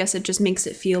also I guess it just makes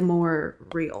it feel more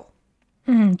real.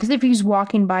 Because if he's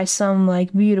walking by some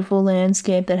like beautiful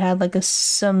landscape that had like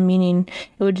some meaning,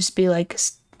 it would just be like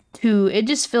it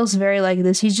just feels very like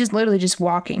this. He's just literally just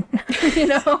walking,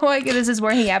 like this is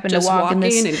where he happened just to walk in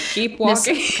this and keep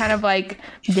walking. This kind of like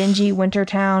dingy winter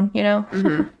town,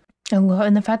 I love,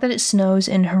 and the fact that it snows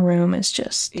in her room is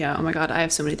just yeah. Oh my god, I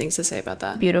have so many things to say about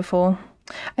that. Beautiful.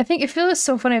 I think it feels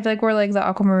so funny. I feel like we're like the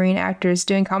Aquamarine actors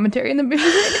doing commentary in the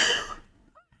music.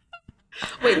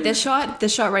 Wait, this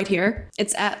shot right here,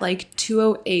 it's at like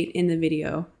 2:08 in the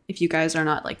video. If you guys are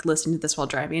not like listening to this while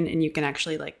driving, and you can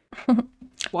actually like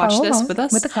watch this with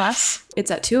us with the class. It's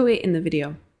at 2:08 in the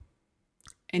video.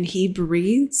 And he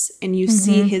breathes and you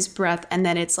see his breath, and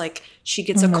then it's like she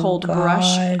gets a cold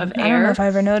brush of air. I don't know if I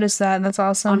ever noticed that. That's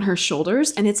awesome. On her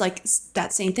shoulders, and it's like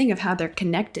that same thing of how they're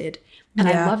connected. And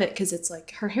I love it because it's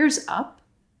like her hair's up,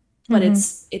 but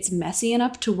it's messy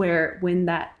enough to where when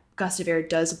that gust of air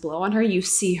does blow on her, you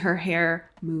see her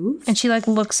hair move. And she like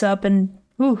looks up and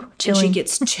chilling. And she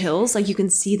gets chills. Like you can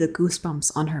see the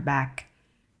goosebumps on her back.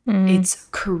 It's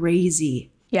crazy.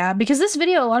 Yeah, because this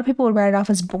video, a lot of people would write it off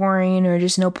as boring or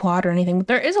just no plot or anything. But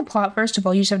there is a plot, first of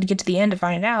all. You just have to get to the end to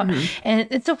find it out. And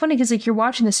it's so funny because like you're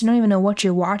watching this, you don't even know what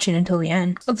you're watching until the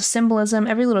end. So the symbolism,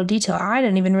 every little detail. I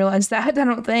didn't even realize that, I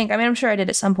don't think. I mean, I'm sure I did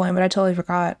at some point, but I totally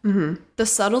forgot. The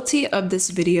subtlety of this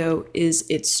video is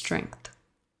its strength.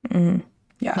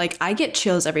 Yeah. Like I get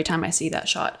chills every time I see that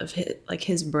shot of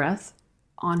his breath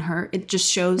on her. It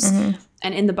just shows.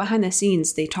 And in the behind the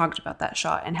scenes, they talked about that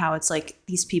shot and how it's like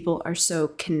these people are so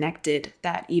connected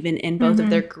that even in both of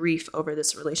their grief over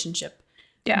this relationship,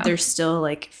 they're still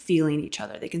like feeling each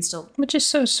other. They can still, which is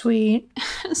so sweet.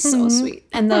 So sweet.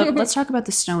 And let's talk about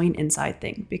the snowing inside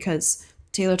thing, because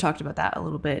Taylor talked about that a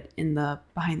little bit in the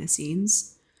behind the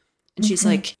scenes. And she's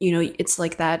like, it's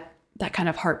like that kind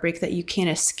of heartbreak that you can't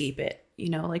escape it.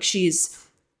 Like she's,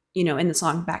 in the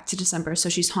song Back to December. So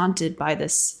she's haunted by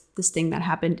this thing that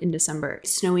happened in December,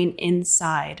 snowing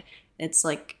inside. It's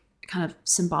like kind of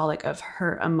symbolic of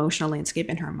her emotional landscape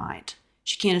in her mind.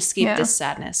 She can't escape this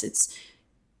sadness.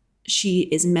 She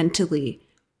is mentally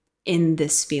in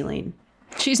this feeling.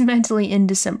 She's mentally in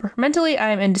December. Mentally, I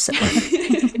am in December.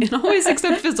 In all ways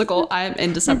except physical, I am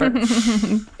in December.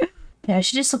 Yeah,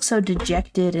 she just looks so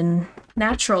dejected and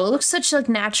natural. It looks such like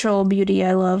natural beauty.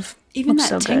 I love. Even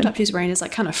that tank top she's wearing is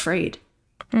like kind of frayed.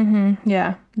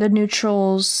 Yeah, the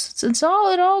neutrals. It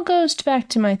all goes back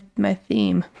to my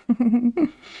theme.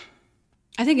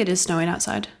 I think it is snowing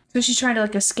outside. So she's trying to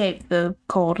like escape the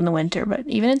cold in the winter, but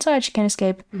even inside she can't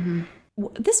escape.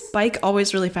 This bike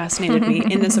always really fascinated me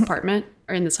in this apartment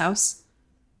or in this house.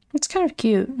 It's kind of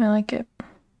cute. I like it.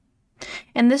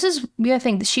 And this is, I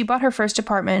think, she bought her first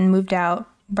apartment and moved out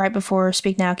right before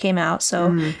Speak Now came out.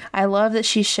 So I love that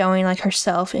she's showing like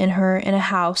herself in a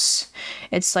house.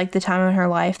 It's like the time in her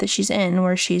life that she's in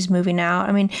where she's moving out.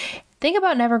 I mean, think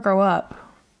about Never Grow Up.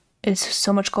 it's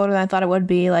so much colder than I thought it would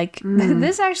be. Like,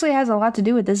 this actually has a lot to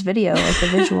do with this video, like the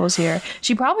visuals here.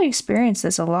 She probably experienced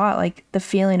this a lot, like the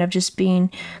feeling of just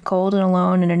being cold and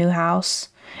alone in a new house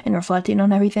and reflecting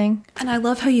on everything. And I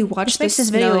love how you watch Makes this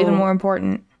video even more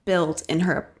important. Build in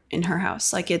her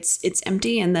house. Like it's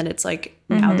empty, and then it's like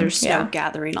now there's snow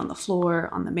gathering on the floor,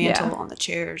 on the mantle, on the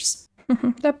chairs.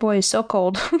 That boy is so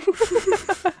cold.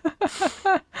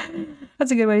 That's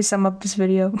a good way to sum up this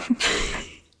video.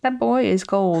 That boy is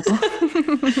cold.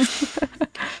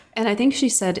 And I think she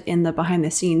said in the behind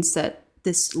the scenes that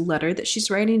this letter that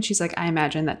she's writing, she's like, I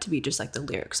imagine that to be just like the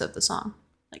lyrics of the song.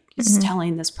 Like it's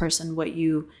telling this person what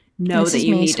you know this that is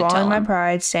you me need to tell swallowing my them.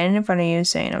 pride, standing in front of you,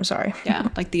 saying I'm sorry. Yeah,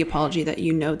 like the apology that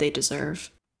you know they deserve.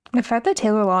 The fact that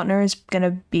Taylor Lautner is going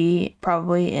to be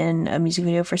probably in a music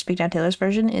video for Speak Now Taylor's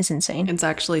version is insane. It's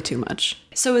actually too much.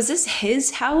 So is this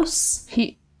his house?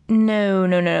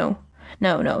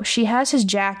 No. She has his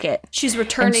jacket. She's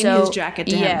returning his jacket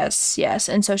to him. Yes.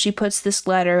 And so she puts this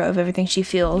letter of everything she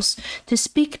feels to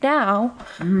speak now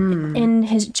in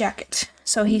his jacket.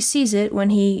 So he sees it when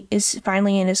he is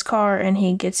finally in his car and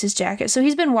he gets his jacket. So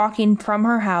he's been walking from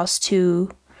her house to...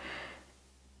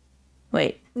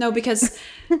 Wait. No, because...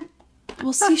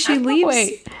 Well, see, she leaves...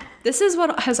 Wait. This is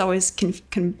what has always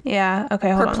yeah,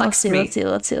 okay, hold on. Let's me.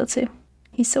 see.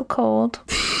 He's so cold.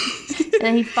 And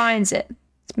then he finds it.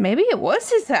 Maybe it was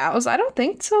his house. I don't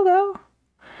think so, though.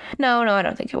 No, I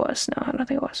don't think it was.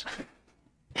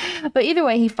 But either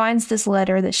way, he finds this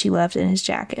letter that she left in his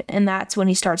jacket, and that's when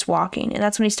he starts walking, and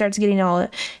that's when he starts getting all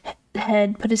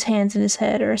put his hands in his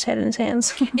head, or his head in his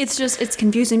hands. It's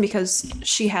confusing because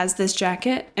she has this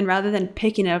jacket, and rather than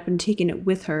picking it up and taking it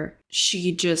with her,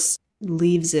 she just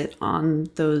leaves it on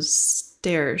those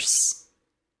stairs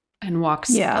and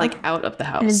walks out of the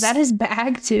house. And is that his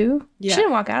bag too? Yeah. She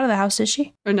didn't walk out of the house, did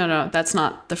she? Or no, that's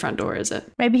not the front door, is it?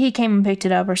 Maybe he came and picked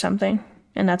it up or something,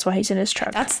 and that's why he's in his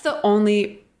truck. That's the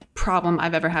only problem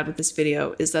I've ever had with this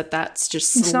video, is that's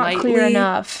just it's not clear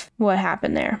enough what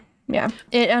happened there. Yeah,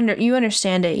 you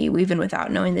understand it even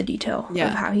without knowing the detail of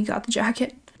how he got the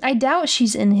jacket. I doubt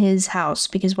she's in his house,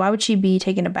 because why would she be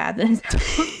taking a bath in his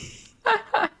house?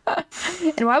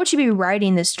 And why would she be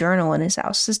writing this journal in his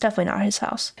house? This is definitely not his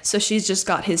house. So she's just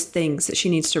got his things that she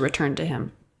needs to return to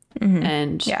him.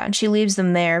 And she leaves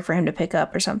them there for him to pick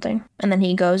up or something. And then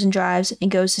he goes and drives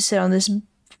and goes to sit on this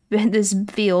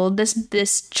field,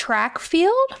 this track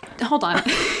field. Hold on.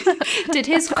 Did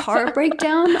his car break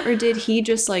down, or did he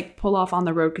just like pull off on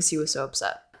the road because he was so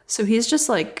upset? So he's just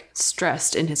like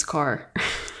stressed in his car.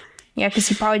 Yeah, because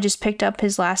he probably just picked up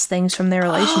his last things from their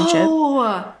relationship.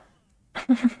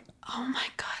 Oh my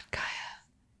God, Kaya.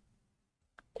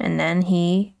 And then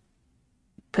he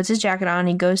puts his jacket on.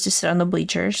 He goes to sit on the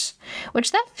bleachers,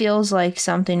 which that feels like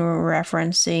something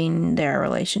referencing their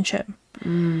relationship.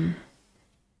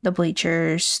 The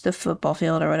bleachers, the football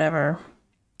field, or whatever.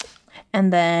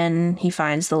 And then he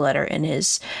finds the letter in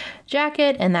his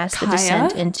jacket, and that's the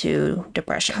descent into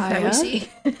depression that we see.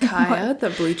 Kaya, the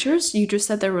bleachers? You just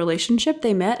said their relationship?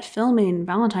 They met filming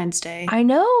Valentine's Day. I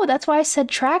know. That's why I said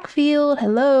track field.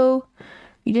 Hello.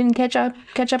 You didn't catch up.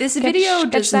 This video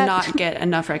does not get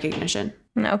enough recognition.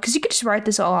 No, because you could just write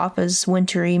this all off as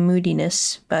wintry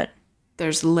moodiness, but...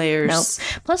 There's layers.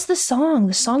 Nope. Plus the song.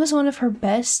 The song is one of her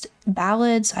best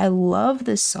ballads. I love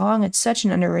this song. It's such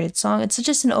an underrated song. It's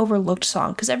just an overlooked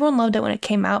song because everyone loved it when it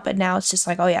came out, but now it's just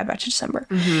like, oh yeah, Back to December.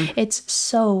 It's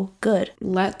so good.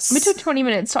 We took 20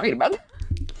 minutes talking about that.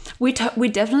 We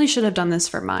definitely should have done this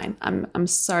for Mine. I'm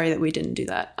sorry that we didn't do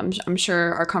that. I'm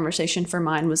sure our conversation for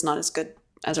Mine was not as good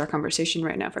as our conversation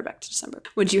right now for Back to December.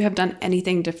 Would you have done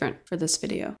anything different for this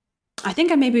video? I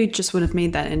think I maybe just would have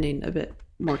made that ending a bit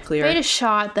more clear. Made a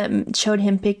shot that showed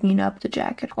him picking up the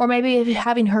jacket, or maybe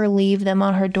having her leave them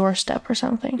on her doorstep or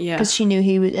something. Yeah, because she knew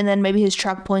he was, and then maybe his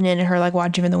truck pulling in and her like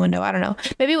watching from the window. I don't know.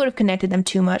 Maybe it would have connected them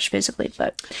too much physically,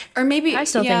 but or maybe I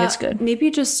still think it's good.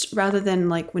 Maybe just rather than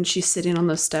like when she's sitting on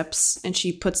those steps and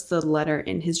she puts the letter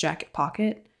in his jacket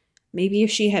pocket, maybe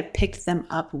if she had picked them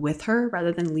up with her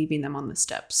rather than leaving them on the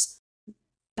steps.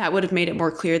 That would have made it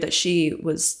more clear that she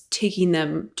was taking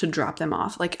them to drop them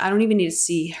off. Like, I don't even need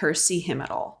to see him at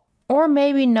all. Or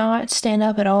maybe not stand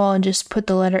up at all and just put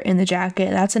the letter in the jacket.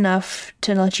 That's enough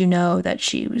to let you know that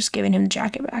she was giving him the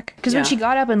jacket back. Because when she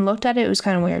got up and looked at it, it was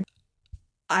kind of weird.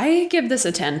 I give this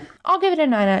a 10. I'll give it a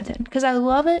 9 out of 10 because I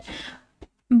love it,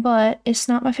 but it's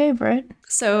not my favorite.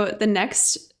 So the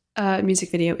next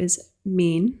music video is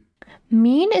Mean.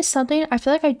 Mean is something I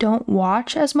feel like I don't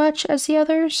watch as much as the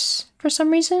others for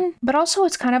some reason. But also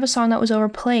it's kind of a song that was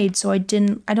overplayed, so I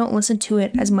don't listen to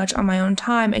it as much on my own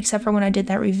time, except for when I did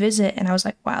that revisit and I was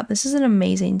like, wow, this is an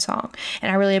amazing song.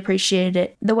 And I really appreciated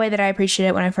it the way that I appreciated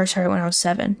it when I first heard it when I was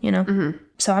 7, you know? Mm-hmm.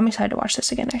 So I'm excited to watch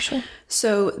this again, actually.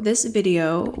 So this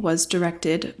video was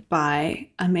directed by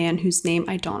a man whose name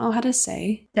I don't know how to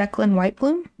say. Declan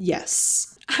Whitebloom?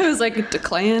 Yes. I was like,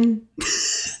 Declan?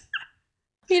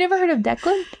 You never heard of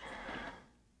Declan?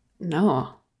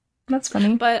 No. That's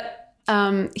funny. But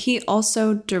he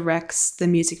also directs the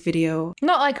music video.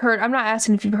 Not like heard. I'm not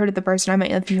asking if you've heard of the person. I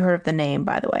meant if you've heard of the name,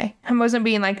 by the way. I wasn't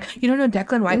being like, you don't know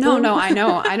Declan Whitebloom? No, I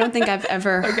know. I don't think I've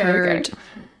ever heard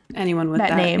anyone with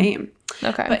that name.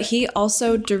 Okay. But he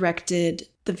also directed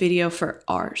the video for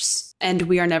Ours and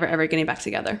We Are Never Ever Getting Back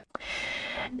Together.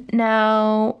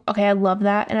 Now, okay, I love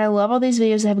that. And I love all these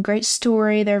videos. They have a great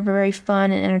story. They're very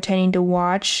fun and entertaining to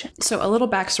watch. So a little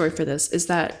backstory for this is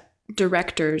that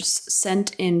directors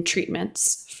sent in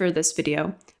treatments for this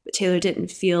video, but Taylor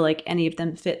didn't feel like any of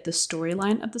them fit the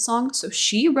storyline of the song. So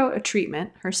she wrote a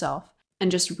treatment herself and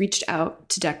just reached out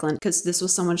to Declan because this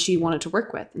was someone she wanted to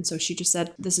work with. And so she just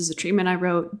said, this is a treatment I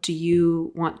wrote. Do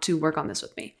you want to work on this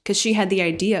with me? Because she had the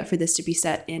idea for this to be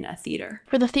set in a theater.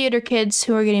 For the theater kids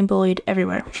who are getting bullied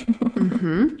everywhere.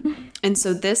 Mm-hmm. And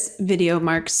so this video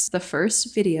marks the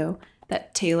first video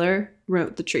that Taylor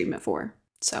wrote the treatment for.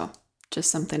 So just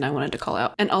something I wanted to call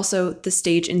out. And also the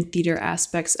stage and theater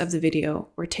aspects of the video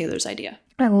were Taylor's idea.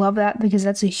 I love that because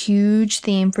that's a huge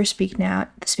theme for Speak Now,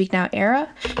 the Speak Now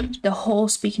era. The whole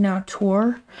Speak Now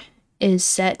tour is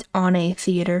set on a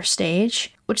theater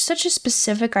stage, which is such a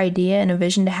specific idea and a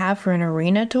vision to have for an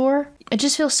arena tour. It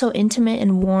just feels so intimate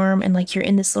and warm and like you're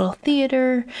in this little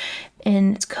theater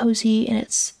and it's cozy and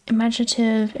it's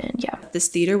imaginative and yeah. This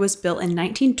theater was built in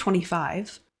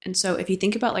 1925. And so if you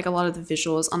think about like a lot of the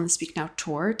visuals on the Speak Now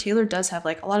tour, Taylor does have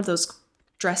like a lot of those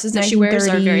dresses that she wears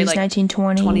are very like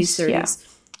 1920s, 20s, 30s. Yeah.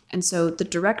 And so the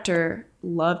director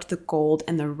loved the gold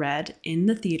and the red in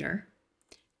the theater,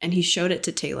 and he showed it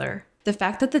to Taylor. The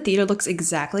fact that the theater looks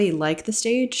exactly like the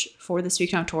stage for the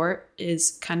Speak Now tour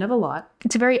is kind of a lot.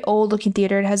 It's a very old looking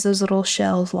theater. It has those little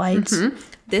shells, lights. Mm-hmm.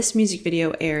 This music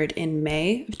video aired in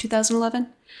May of 2011,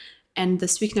 and the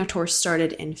Speak Now tour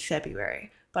started in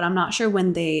February. But I'm not sure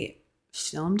when they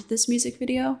filmed this music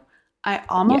video. I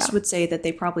almost would say that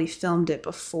they probably filmed it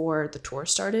before the tour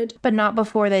started. But not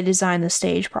before they designed the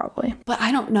stage, probably. But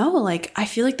I don't know. Like, I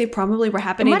feel like they probably were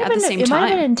happening at the same time. It might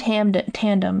have been in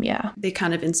tandem, yeah. They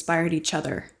kind of inspired each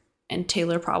other. And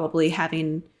Taylor probably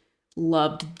having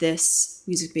loved this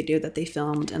music video that they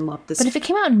filmed and loved this. But if it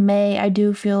came out in May, I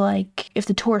do feel like if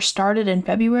the tour started in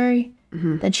February,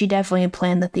 then she definitely had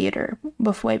planned the theater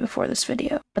way before this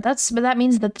video. But that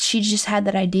means that she just had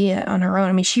that idea on her own.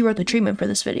 I mean, she wrote the treatment for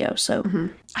this video, so.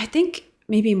 I think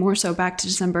maybe more so Back to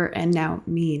December and now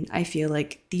Mean. I feel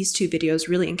like these two videos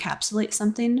really encapsulate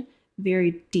something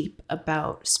very deep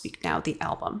about Speak Now, the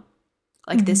album.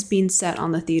 Like this being set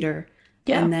on the theater.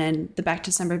 Yeah. And then the Back to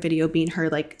December video being her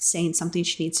like saying something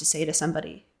she needs to say to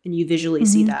somebody. And you visually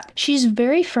see that. She's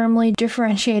very firmly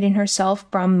differentiating herself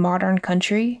from modern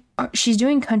country. She's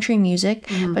doing country music,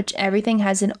 but everything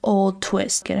has an old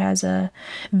twist. It has a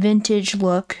vintage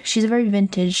look. She's a very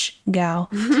vintage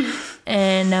gal.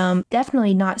 And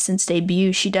definitely not since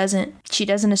debut. She doesn't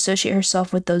associate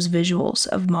herself with those visuals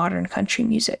of modern country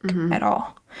music at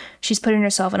all. She's putting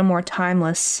herself in a more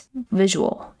timeless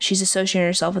visual. She's associating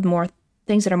herself with more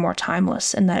things that are more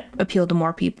timeless and that appeal to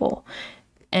more people.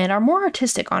 And are more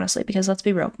artistic, honestly, because let's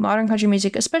be real, modern country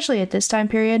music, especially at this time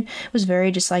period, was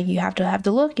very just like you have to have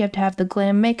the look, you have to have the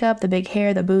glam makeup, the big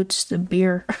hair, the boots, the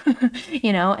beer,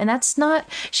 you know, and that's not,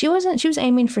 she was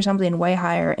aiming for something way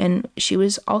higher, and she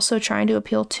was also trying to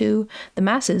appeal to the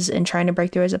masses and trying to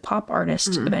break through as a pop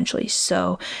artist eventually.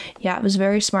 So yeah, it was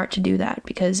very smart to do that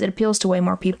because it appeals to way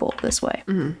more people this way.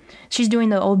 She's doing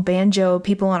the old banjo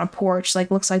people on a porch, like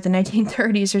looks like the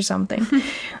 1930s or something.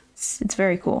 It's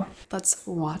very cool. Let's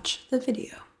watch the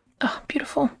video. Oh,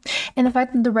 beautiful. And the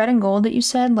fact that the red and gold that you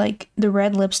said, like the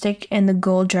red lipstick and the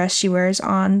gold dress she wears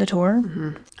on the tour.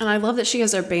 And I love that she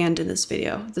has her band in this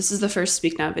video. This is the first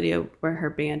Speak Now video where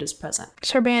her band is present.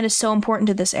 So her band is so important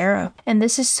to this era. And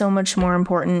this is so much more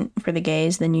important for the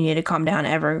gays than You Need to Calm Down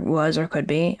ever was or could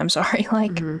be. I'm sorry.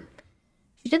 Like,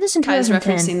 she did this in 2010. I was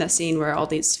referencing that scene where all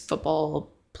these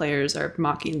football players are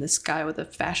mocking this guy with a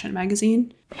fashion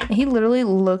magazine. And he literally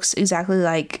looks exactly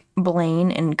like Blaine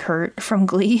and Kurt from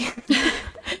Glee.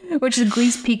 Which is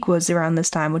Glee's peak was around this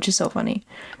time, which is so funny.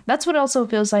 That's what it also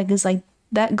feels like is like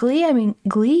that Glee. I mean,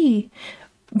 Glee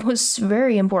was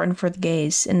very important for the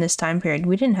gays in this time period.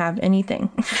 We didn't have anything.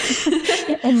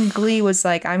 And Glee was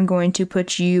like, I'm going to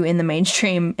put you in the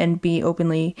mainstream and be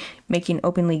making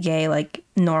openly gay, like,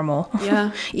 normal.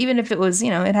 Yeah. Even if it was,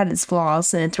 it had its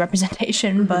flaws in its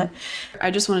representation, but...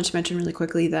 I just wanted to mention really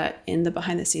quickly that in the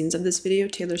behind the scenes of this video,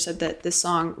 Taylor said that this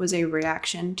song was a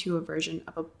reaction to a version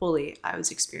of a bully I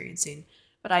was experiencing.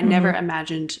 But I never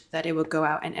imagined that it would go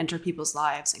out and enter people's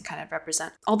lives and kind of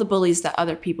represent all the bullies that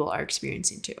other people are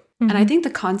experiencing too. And I think the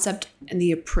concept and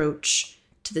the approach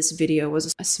to this video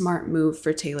was a smart move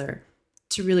for Taylor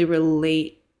to really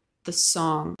relate the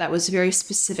song that was very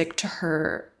specific to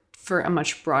her for a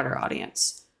much broader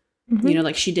audience.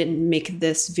 Like she didn't make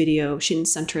this video, she didn't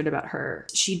center it about her.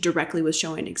 She directly was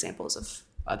showing examples of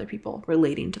other people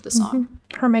relating to the song.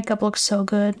 Her makeup looks so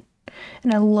good.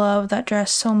 And I love that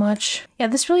dress so much. Yeah,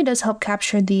 this really does help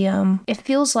capture the, it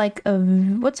feels like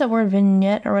what's that word,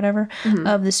 vignette or whatever,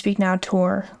 of the Speak Now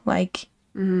tour. Like,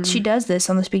 she does this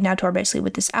on the Speak Now tour basically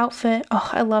with this outfit. Oh,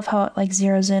 I love how it like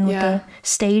zeroes in with the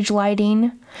stage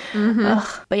lighting.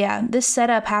 But yeah, this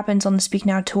setup happens on the Speak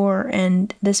Now tour,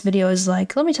 and this video is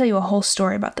like, let me tell you a whole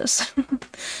story about this.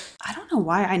 I don't know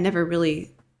why I never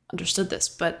really understood this,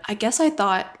 but I guess I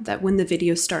thought that when the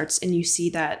video starts and you see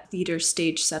that theater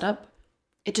stage setup,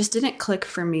 it just didn't click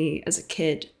for me as a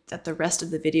kid that the rest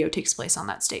of the video takes place on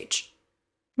that stage.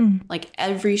 Like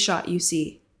every shot you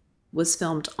see was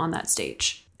filmed on that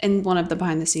stage. In one of the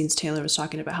behind the scenes, Taylor was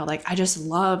talking about how like, I just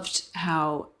loved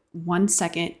how 1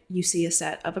 second you see a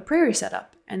set of a prairie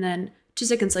setup, and then 2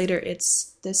 seconds later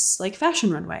it's this like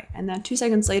fashion runway, and then 2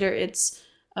 seconds later it's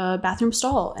a bathroom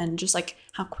stall, and just like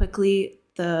how quickly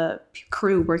the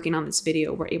crew working on this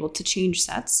video were able to change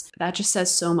sets. That just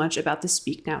says so much about the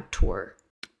Speak Now tour.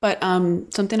 But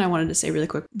something I wanted to say really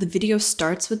quick. The video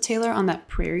starts with Taylor on that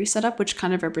prairie setup, which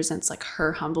kind of represents like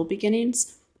her humble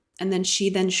beginnings. And then she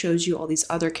then shows you all these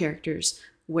other characters,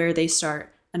 where they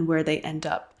start and where they end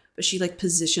up. But she like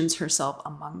positions herself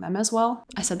among them as well.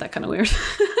 I said that kind of weird.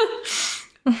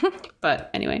 But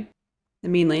anyway, the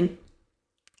mean lane.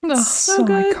 Oh, so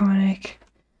good. Iconic.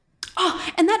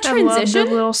 Oh, and that transition. I love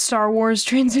the little Star Wars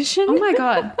transition. Oh my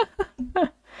God.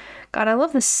 God, I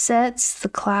love the sets, the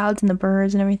clouds and the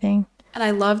birds and everything. And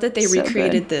I love that they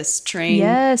recreated this train.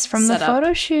 Yes, from the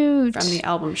photo shoot. From the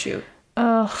album shoot.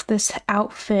 Oh, this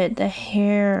outfit, the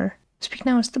hair. Speak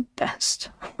Now is the best.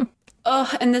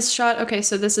 Oh, and this shot. Okay,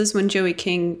 so this is when Joey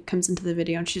King comes into the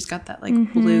video and she's got that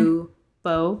like blue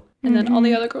bow. And then all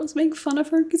the other girls make fun of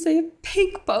her because they have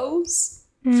pink bows.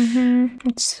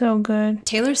 It's so good.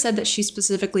 Taylor said that she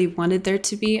specifically wanted there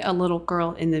to be a little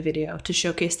girl in the video to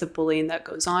showcase the bullying that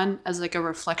goes on as like a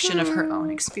reflection of her own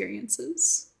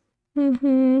experiences.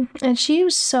 And she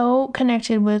was so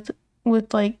connected with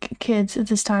like kids at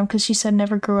this time, because she said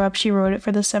never grew up. She wrote it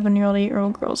for the 7-year-old,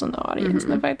 8-year-old girls in the audience,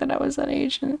 and the fact that I was that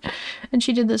age, and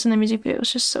she did this in the music video. It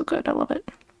was just so good. I love it.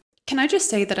 Can I just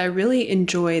say that I really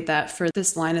enjoyed that for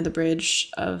this line of the bridge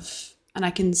of, and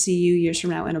I can see you years from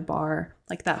now in a bar,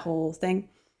 like that whole thing.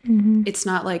 It's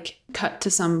not like cut to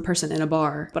some person in a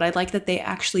bar, but I like that they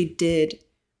actually did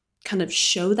kind of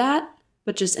show that,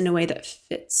 but just in a way that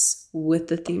fits with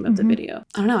the theme of the video.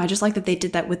 I don't know. I just like that they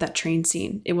did that with that train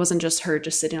scene. It wasn't just her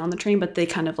just sitting on the train, but they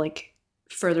kind of like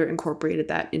further incorporated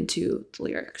that into the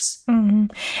lyrics.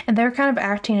 And they're kind of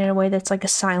acting in a way that's like a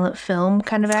silent film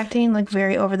kind of acting, like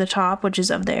very over the top, which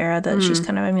is of the era that she's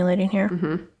kind of emulating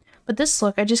here. But this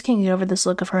look, I just can't get over this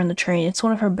look of her in the train. It's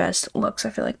one of her best looks. I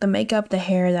feel like the makeup, the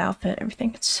hair, the outfit,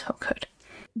 everything. It's so good.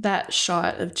 That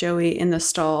shot of Joey in the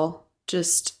stall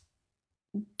just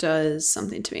does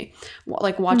something to me.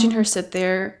 Like watching her sit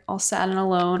there all sad and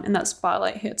alone, and that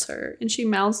spotlight hits her and she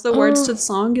mouths the words to the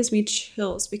song gives me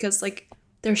chills, because like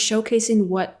they're showcasing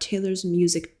what Taylor's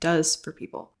music does for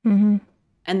people. And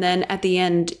then at the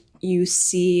end, you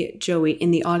see Joey in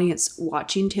the audience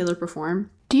watching Taylor perform.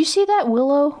 Do you see that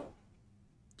willow?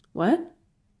 What?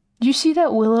 Do you see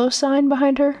that willow sign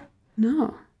behind her?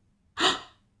 No.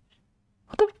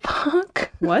 What the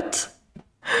fuck? What?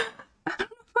 I don't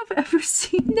know if I've ever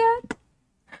seen that.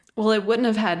 Well, it wouldn't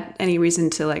have had any reason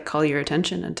to like call your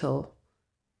attention until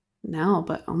now,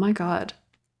 but oh my God.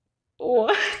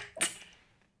 What?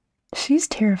 She's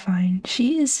terrifying.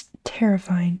 She is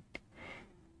terrifying.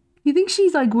 You think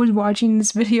she's like was watching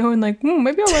this video and like,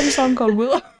 maybe I'll write a song called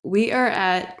Willow? We are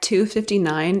at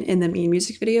 2:59 in the Mean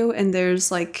music video, and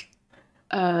there's like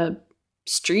a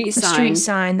street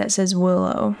sign that says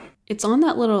Willow. It's on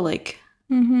that little like,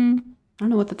 I don't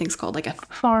know what the thing's called, like a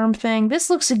farm thing. This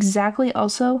looks exactly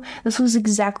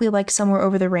like Somewhere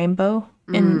Over the Rainbow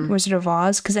in Wizard of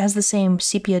Oz, because it has the same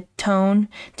sepia tone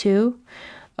too.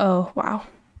 Oh, wow.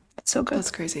 That's so good. That's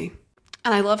crazy.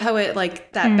 And I love how it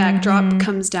like that backdrop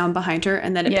comes down behind her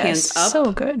and then it pans up.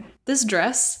 So good. This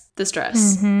dress.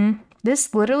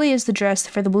 This literally is the dress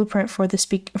for the blueprint for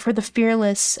the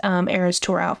Fearless Eras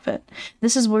tour outfit.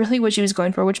 This is really what she was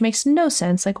going for, which makes no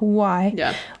sense. Like, why?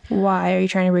 Yeah. Why are you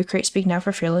trying to recreate Speak Now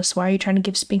for Fearless? Why are you trying to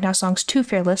give Speak Now songs to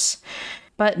Fearless?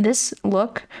 But this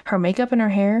look, her makeup and her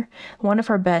hair, one of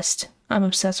her best. I'm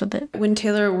obsessed with it. When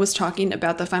Taylor was talking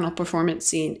about the final performance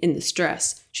scene in this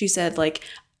dress, she said like,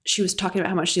 she was talking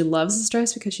about how much she loves this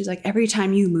dress because she's like, every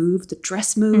time you move, the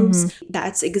dress moves.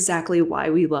 That's exactly why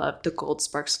we love the gold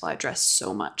Sparks Fly dress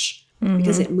so much,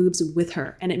 because it moves with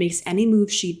her and it makes any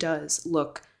move she does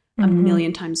look a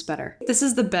million times better. This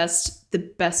is the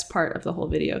best part of the whole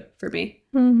video for me.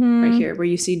 Right here, where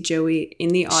you see Joey in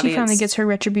the audience. She finally gets her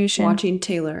retribution. Watching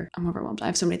Taylor. I'm overwhelmed. I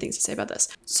have so many things to say about this.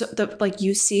 So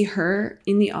you see her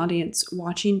in the audience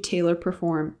watching Taylor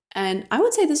perform. And I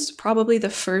would say this is probably the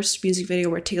first music video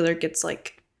where Taylor gets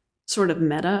like sort of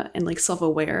meta and like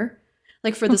self-aware.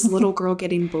 Like for this little girl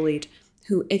getting bullied,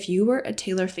 who if you were a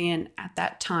Taylor fan at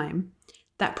that time,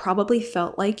 that probably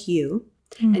felt like you.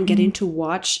 And getting to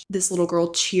watch this little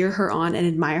girl cheer her on and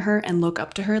admire her and look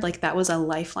up to her, like that was a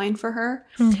lifeline for her.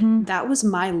 That was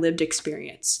my lived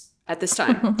experience at this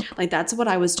time. Like that's what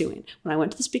I was doing. When I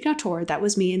went to the Speak Now tour, that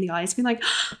was me in the audience being like,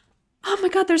 oh my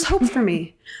God, there's hope for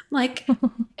me. Like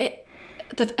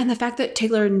and the fact that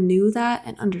Taylor knew that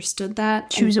and understood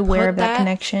that. She was aware of that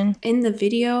connection. In the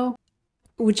video,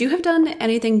 would you have done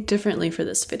anything differently for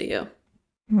this video?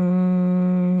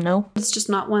 No. It's just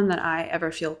not one that I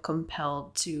ever feel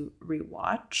compelled to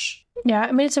rewatch. Yeah,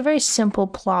 I mean, it's a very simple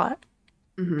plot.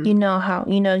 You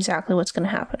know exactly what's going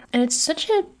to happen. And it's such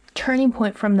a turning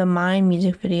point from the Mine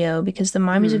music video, because the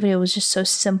Mine music video was just so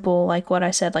simple, like what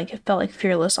I said, like it felt like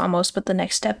Fearless almost, but the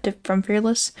next step from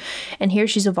Fearless. And here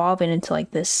she's evolving into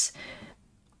like this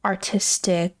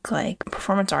artistic, like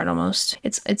performance art almost.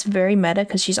 It's very meta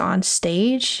because she's on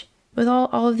stage with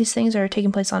all of these things that are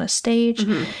taking place on a stage.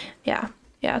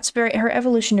 Yeah, it's her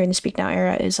evolution during the Speak Now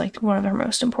era is like one of her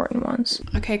most important ones.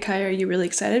 Okay, Kai, are you really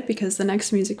excited? Because the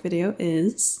next music video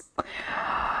is...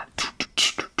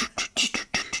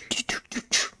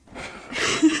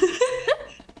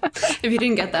 If you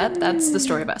didn't get that, that's the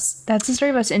Story Bus. That's the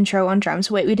Story Bus intro on drums.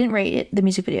 Wait, we didn't rate the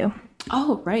music video.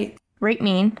 Oh, right. Rate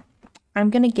mean. I'm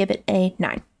going to give it a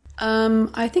 9.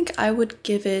 I think I would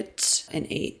give it an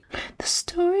 8. The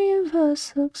story of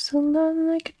us looks a lot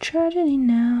like a tragedy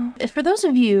now. For those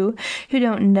of you who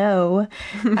don't know,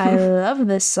 I love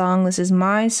this song. This is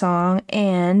my song,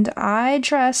 and I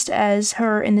dressed as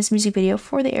her in this music video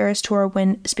for the Eras tour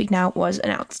when Speak Now was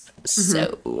announced.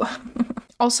 So,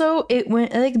 also, it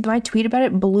went like my tweet about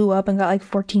it blew up and got like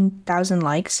 14,000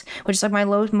 likes, which is like my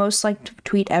most liked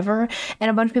tweet ever. And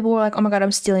a bunch of people were like, "Oh my God,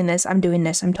 I'm stealing this. I'm doing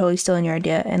this. I'm totally stealing your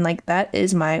idea." And like that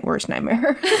is my worst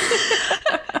nightmare.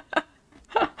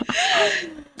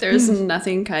 There's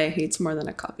nothing Kaya hates more than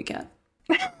a copycat.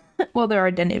 Well, there are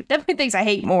definitely things I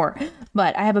hate more,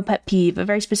 but I have a pet peeve, a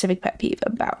very specific pet peeve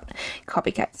about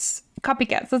copycats.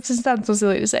 That just sounds so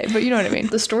silly to say, but you know what I mean.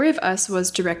 The Story of Us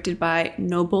was directed by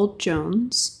Noble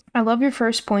Jones. I love your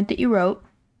first point that you wrote.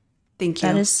 Thank you.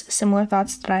 That is similar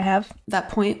thoughts that I have. That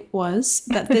point was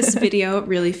that this video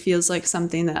really feels like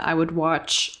something that I would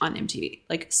watch on MTV.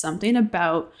 Like something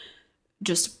about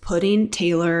just putting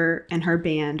Taylor and her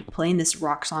band playing this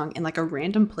rock song in like a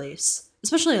random place,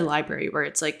 especially a library where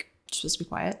it's like supposed to be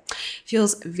quiet,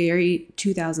 feels very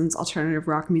 2000s alternative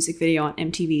rock music video on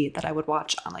MTV that I would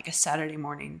watch on like a Saturday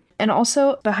morning. And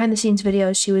also behind the scenes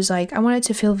videos, she was like, I want it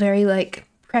to feel very like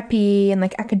preppy and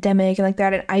like academic and like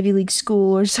that at Ivy League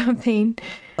school or something.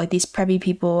 Like these preppy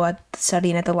people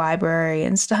studying at the library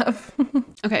and stuff.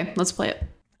 Okay, let's play it.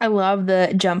 I love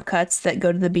the jump cuts that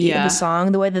go to the beat of the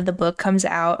song, the way that the book comes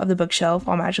out of the bookshelf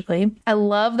all magically. I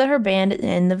love that her band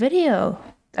in the video.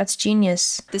 That's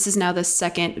genius. This is now the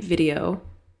second video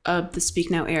of the Speak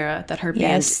Now era that her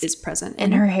band is present in.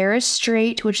 And her hair is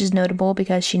straight, which is notable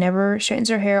because she never straightens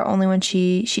her hair, only when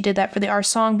she did that for the Our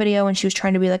Song video when she was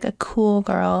trying to be like a cool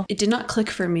girl. It did not click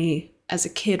for me as a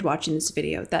kid watching this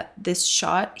video that this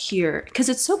shot here, because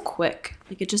it's so quick,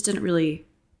 like it just didn't really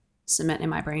cement in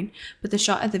my brain, but the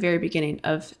shot at the very beginning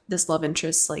of this love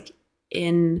interest like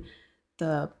in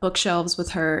the bookshelves with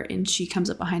her and she comes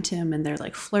up behind him and they're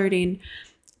like flirting,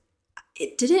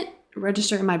 it didn't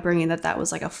register in my brain that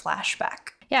was like a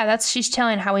flashback. Yeah, she's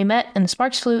telling how we met and the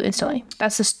sparks flew instantly.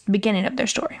 That's the beginning of their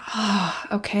story.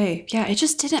 Okay. Yeah, it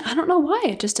just didn't, I don't know why.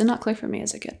 It just did not click for me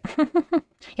as a kid.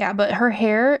 Yeah, but her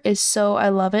hair is so, I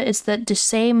love it. It's the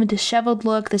same disheveled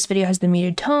look. This video has the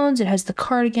muted tones. It has the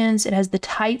cardigans. It has the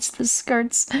tights, the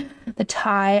skirts, the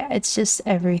tie. It's just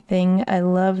everything. I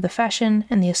love the fashion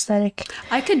and the aesthetic.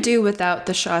 I could do without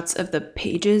the shots of the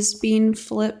pages being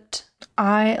flipped.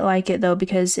 I like it though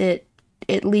because it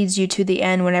leads you to the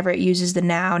end whenever it uses the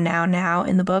now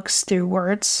in the books through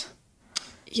words.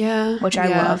 Yeah. Which I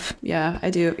love. Yeah,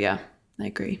 I do. Yeah, I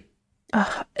agree.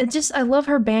 I love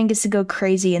her band gets to go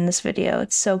crazy in this video.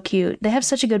 It's so cute. They have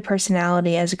such a good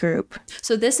personality as a group.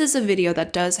 So this is a video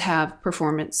that does have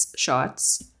performance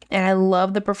shots. And I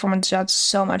love the performance shots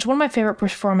so much. One of my favorite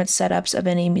performance setups of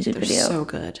any music video. So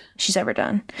good. She's ever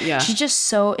done. Yeah. She's just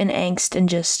so in angst and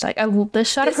just like, the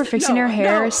shot of her fixing her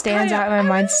hair stands out in my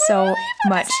mind so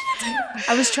much.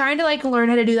 I was trying to like learn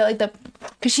how to do that, like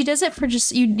because she does it for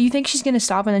just, you think she's going to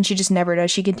stop and then she just never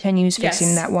does. She continues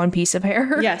fixing that one piece of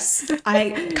hair. Yes.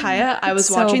 I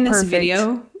was watching this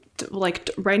video, like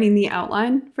writing the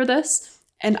outline for this,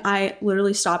 and I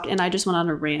literally stopped and I just went on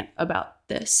a rant about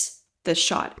this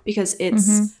shot because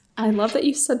it's I love that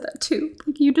you said that too.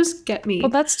 Like, you just get me.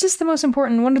 Well, that's just one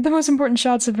of the most important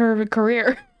shots of her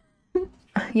career.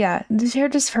 Yeah,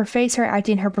 her face, her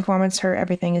acting, her performance, her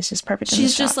everything is just perfect.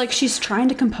 She's just like, she's trying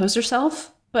to compose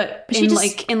herself, but in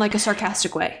a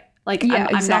sarcastic way. Like, yeah,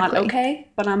 I'm not okay,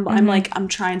 but I'm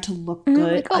trying to look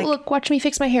good. Like, look, watch me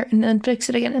fix my hair and then fix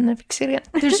it again and then fix it again.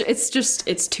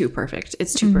 It's too perfect.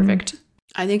 It's too perfect.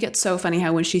 I think it's so funny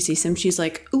how when she sees him, she's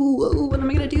like, ooh, what am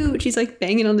I going to do? She's like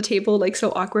banging on the table, like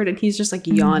so awkward. And he's just like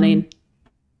yawning,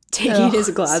 taking his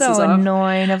glasses off. So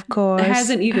annoying, of course.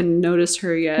 Hasn't even noticed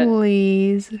her yet.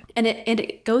 Please. And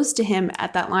it goes to him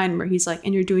at that line where he's like,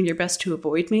 and you're doing your best to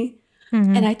avoid me.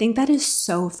 And I think that is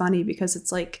so funny because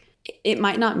it's like, it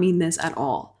might not mean this at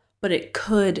all, but it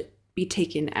could be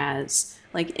taken as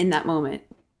like in that moment.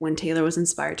 When Taylor was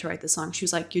inspired to write the song, she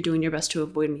was like, you're doing your best to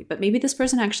avoid me. But maybe this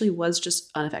person actually was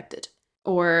just unaffected.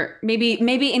 Or maybe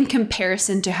in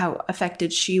comparison to how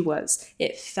affected she was,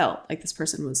 it felt like this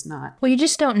person was not. Well, you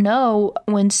just don't know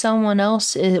when someone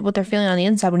else is what they're feeling on the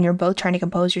inside when you're both trying to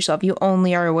compose yourself. You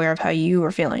only are aware of how you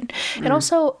are feeling. And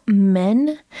also,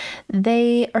 men,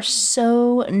 they are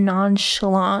so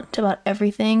nonchalant about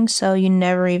everything. So you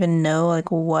never even know like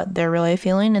what they're really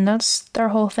feeling. And that's their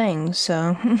whole thing.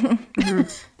 So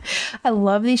I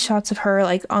love these shots of her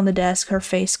like on the desk, her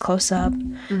face close up.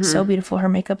 So beautiful. Her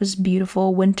makeup is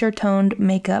beautiful. Winter toned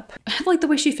makeup. I like the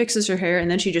way she fixes her hair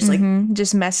and then she just like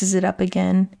just messes it up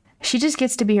again. She just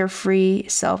gets to be her free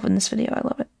self in this video. I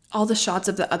love it. All the shots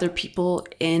of the other people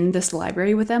in this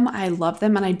library with them, I love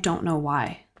them and I don't know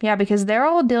why. Yeah, because they're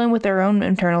all dealing with their own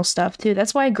internal stuff too.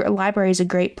 That's why a library is a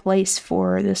great place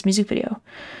for this music video.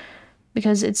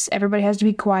 Because everybody has to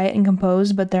be quiet and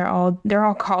composed, but they're all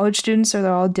college students, or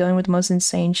they're all dealing with the most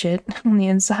insane shit on the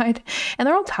inside, and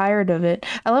they're all tired of it.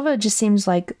 I love it. It just seems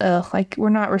like we're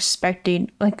not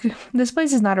respecting, like this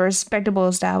place is not a respectable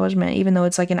establishment, even though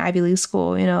it's like an Ivy League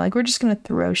school. You know, like we're just gonna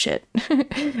throw shit.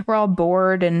 We're all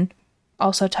bored and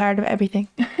also tired of everything.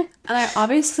 And I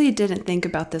obviously didn't think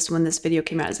about this when this video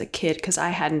came out as a kid because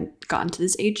I hadn't gotten to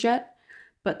this age yet.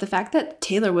 But the fact that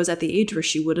Taylor was at the age where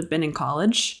she would have been in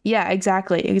college. Yeah,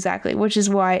 exactly. Which is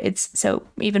why it's so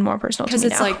even more personal to me now.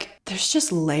 Because it's like, there's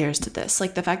just layers to this.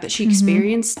 Like the fact that she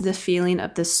experienced the feeling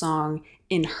of this song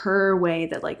in her way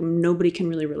that like nobody can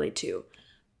really relate to.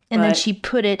 And then she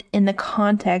put it in the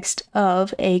context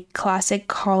of a classic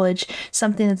college,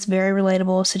 something that's very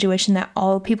relatable, a situation that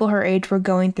all people her age were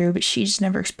going through, but she just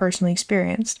never personally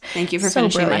experienced. Thank you for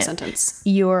finishing my sentence.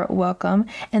 You're welcome.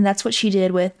 And that's what she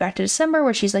did with Back to December,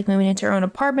 where she's like moving into her own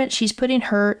apartment. She's putting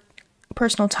her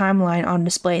personal timeline on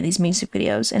display in these music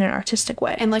videos in an artistic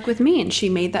way. And like with me, and she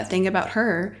made that thing about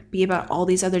her be about all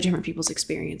these other different people's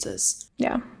experiences.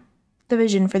 Yeah. The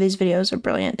vision for these videos are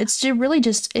brilliant. It's really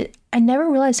just I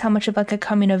never realized how much of like a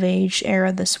coming of age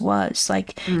era this was,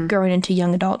 like growing into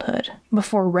young adulthood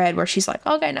before Red, where she's like,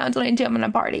 okay, now it's 22, I'm gonna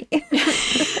party.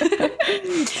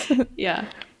 Yeah.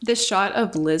 This shot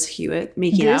of Liz Hewitt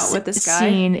making out with this guy. This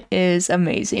scene is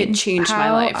amazing. It changed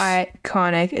my life. How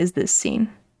iconic is this scene?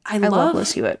 I love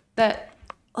Liz Hewitt. That,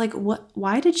 like,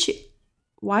 why did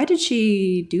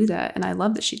she do that? And I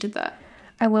love that she did that.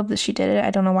 I love that she did it. I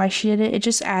don't know why she did it. It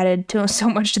just added to so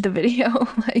much to the video.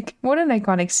 Like, what an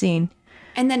iconic scene.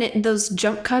 And then those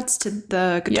jump cuts to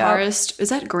the guitarist. Yep. Is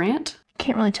that Grant?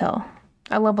 Can't really tell.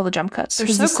 I love all the jump cuts. They're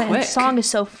so quick. The song is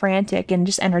so frantic and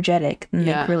just energetic. And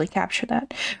they really capture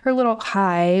that. Her little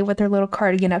high with her little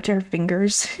cardigan up to her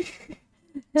fingers.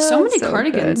 So Oh, many so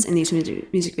cardigans good. in these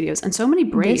music videos, and so many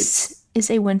braids. This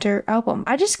is a winter album.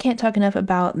 I just can't talk enough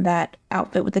about that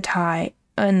outfit with the tie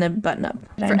and the button up.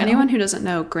 For anyone who doesn't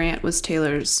know, Grant was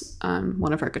Taylor's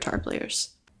one of her guitar players.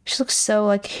 She looks so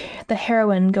like the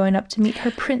heroine going up to meet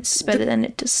her prince, but then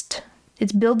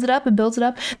it builds it up and builds it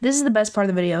up. This is the best part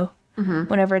of the video.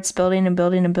 Whenever it's building and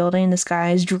building and building, this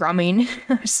guy is drumming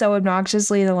so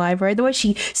obnoxiously in the library. The way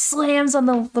she slams on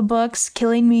the books,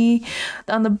 killing me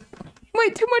on the...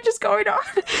 Wait, too much is going on.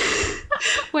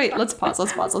 Wait, let's pause.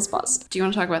 Do you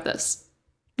want to talk about this?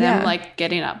 Them, Yeah. like,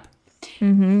 getting up.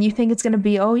 You think it's going to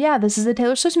be, oh yeah, this is a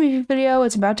Taylor Swift music video.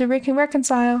 It's about to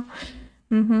reconcile.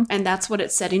 And that's what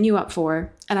it's setting you up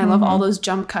for. And I love all those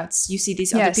jump cuts. You see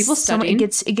these other people studying.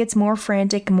 It gets more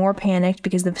frantic, more panicked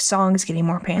because the song is getting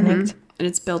more panicked. And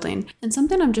it's building. And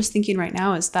something I'm just thinking right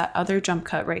now is that other jump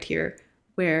cut right here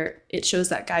where it shows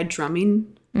that guy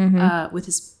drumming with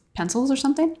his pencils or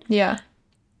something. Yeah.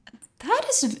 That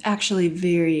is actually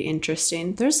very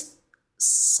interesting. There's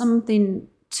something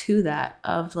to that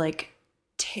of like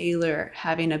Taylor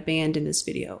having a band in this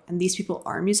video. And these people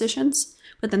are musicians.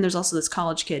 But then there's also this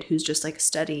college kid who's just like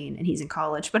studying and he's in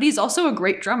college. But he's also a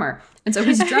great drummer. And so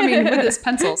he's drumming with his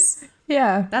pencils.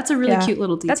 Yeah. That's a really cute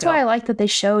little detail. That's why I like that they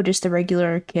show just the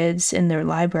regular kids in their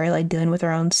library, like dealing with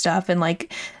their own stuff. And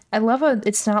like, I love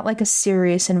it's not like a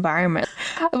serious environment.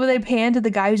 When they pan to the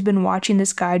guy who's been watching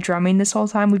this guy drumming this whole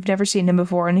time, we've never seen him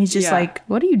before. And he's just like,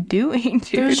 what are you doing,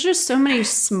 dude? There's just so many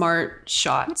smart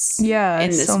shots in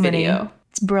this so video. Many.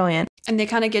 It's brilliant. And they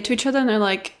kind of get to each other and they're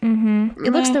like,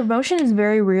 It looks, the emotion is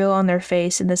very real on their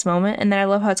face in this moment. And then I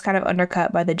love how it's kind of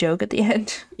undercut by the joke at the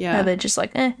end. Yeah. How they're just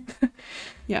like,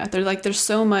 Yeah, they're like, there's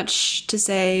so much to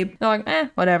say. They're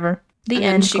like, whatever. The And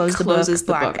then end, she close the book, closes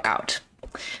the black book. out.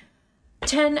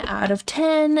 10 out of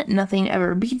 10. Nothing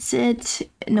ever beats it.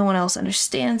 No one else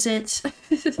understands it.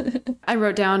 I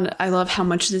wrote down, I love how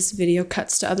much this video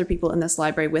cuts to other people in this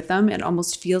library with them. It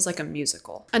almost feels like a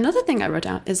musical. Another thing I wrote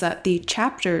down is that the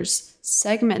chapters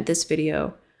segment this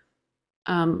video,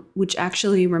 which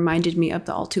actually reminded me of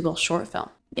the All Too Well short film.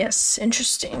 Yes,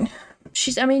 interesting.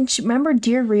 Remember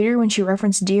Dear Reader when she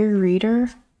referenced Dear Reader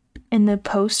in the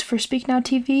post for Speak Now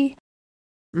TV?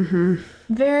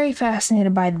 Very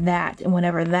fascinated by that and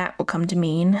whatever that will come to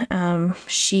mean.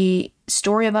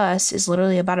 Story of Us is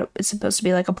literally about it's supposed to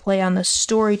be like a play on the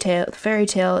fairy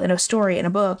tale in a story in a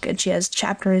book, and she has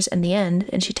chapters in the end,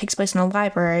 and she takes place in a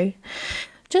library.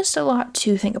 Just a lot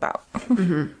to think about.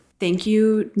 Thank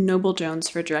you, Noble Jones,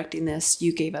 for directing this.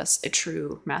 You gave us a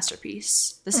true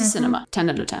masterpiece. This is cinema. 10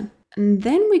 out of 10. And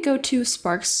then we go to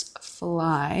Sparks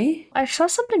Fly. I saw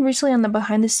something recently on the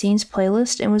behind the scenes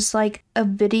playlist, and it was like a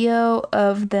video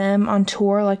of them on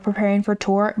tour, like preparing for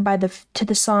tour to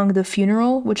the song The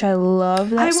Funeral, which I love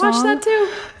that song. I watched that too.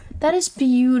 That is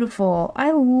beautiful.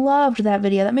 I loved that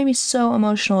video. That made me so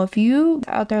emotional. If you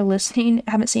out there listening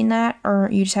haven't seen that, or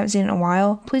you just haven't seen it in a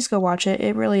while, please go watch it.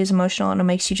 It really is emotional, and it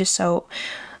makes you just so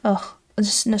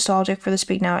just nostalgic for the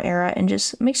Speak Now era, and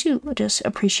just makes you just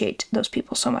appreciate those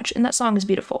people so much. And that song is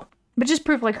beautiful. But just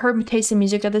proof, like, her taste in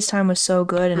music at this time was so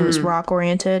good, and it was rock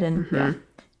oriented and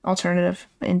alternative,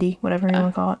 indie, whatever you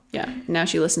want to call it. Yeah. Now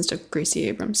she listens to Gracie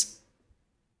Abrams.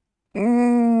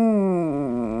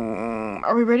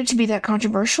 Are we ready to be that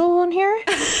controversial on here?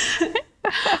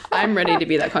 I'm ready to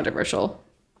be that controversial.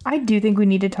 I do think we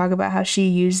need to talk about how she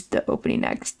used the opening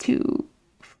act to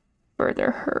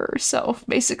further herself,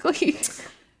 basically.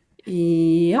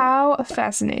 Yep. How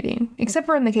fascinating. Except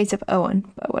for in the case of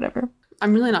Owen, but whatever.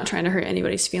 I'm really not trying to hurt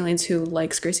anybody's feelings who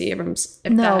likes Gracie Abrams.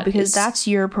 No, because that's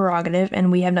your prerogative,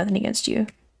 and we have nothing against you.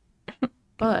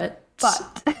 But.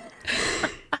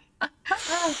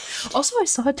 Also, I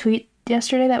saw a tweet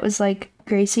yesterday that was like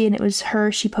Gracie, and it was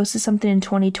her. She posted something in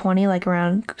 2020, like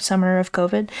around summer of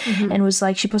COVID, and was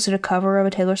like, she posted a cover of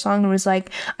a Taylor song and was like,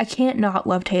 I can't not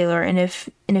love Taylor, and if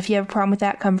you have a problem with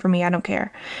that, come for me, I don't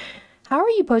care. How are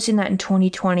you posting that in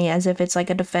 2020 as if it's like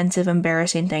a defensive,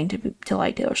 embarrassing thing to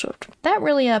like Taylor Swift? That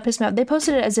really pissed me off. They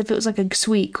posted it as if it was like a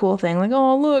sweet, cool thing, like,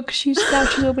 oh look, she's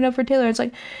opened up for Taylor. It's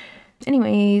like,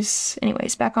 anyways,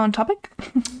 back on topic.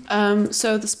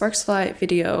 So the Sparks Fly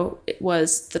video, it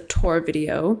was the tour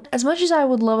video. As much as I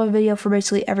would love a video for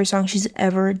basically every song she's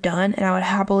ever done, and I would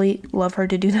happily love her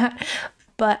to do that,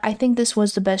 but I think this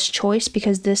was the best choice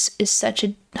because this is such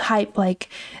a hype, like,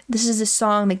 this is a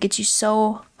song that gets you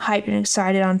so hyped and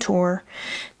excited on tour,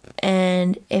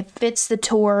 and it fits the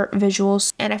tour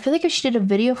visuals, and I feel like if she did a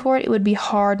video for it, it would be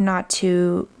hard not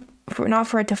for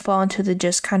it to fall into the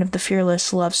just kind of the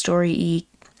fearless love story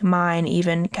mine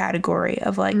even category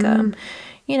of like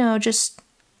just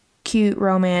cute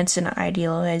romance and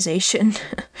idealization.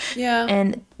 Yeah.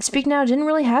 And Speak Now didn't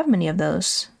really have many of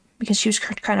those because she was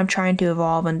kind of trying to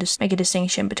evolve and just make a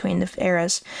distinction between the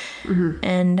eras.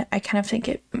 And I kind of think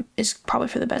it is probably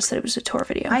for the best that it was a tour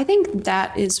video. I think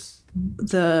that is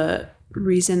the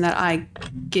reason that I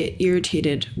get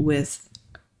irritated with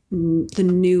the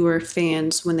newer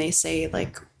fans when they say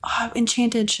like, oh,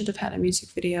 Enchanted should have had a music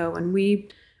video, and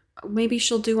maybe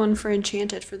she'll do one for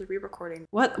Enchanted for the re-recording.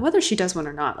 Whether she does one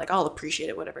or not, like I'll appreciate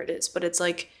it, whatever it is. But it's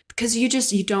like, because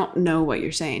you don't know what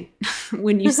you're saying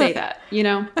when you say that, you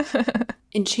know?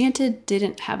 Enchanted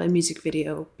didn't have a music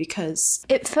video because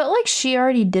it felt like she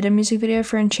already did a music video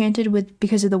for Enchanted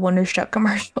because of the Wonderstruck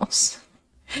commercials.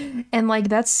 And like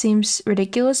that seems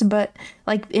ridiculous, but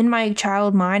like in my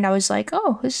child mind, I was like,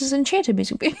 "Oh, this is Enchanted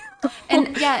music video."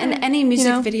 And yeah, and any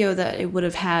music video that it would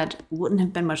have had wouldn't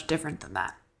have been much different than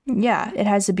that. Yeah, it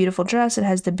has the beautiful dress, it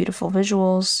has the beautiful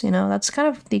visuals. You know, that's kind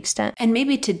of the extent. And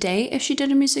maybe today, if she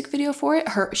did a music video for it,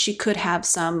 she could have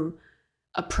some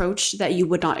approach that you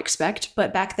would not expect.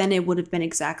 But back then, it would have been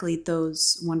exactly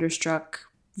those Wonderstruck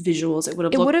visuals. It would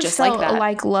have looked just like that. It would have felt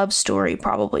like Love Story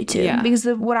probably too. Yeah. Because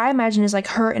what I imagine is like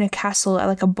her in a castle at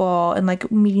like a ball and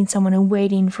like meeting someone and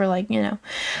waiting for like, you know.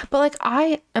 But like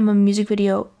I am a music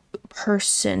video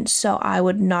person, so I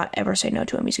would not ever say no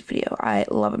to a music video. I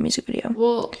love a music video.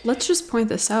 Well, let's just point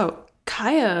this out.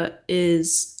 Kaya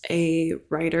is a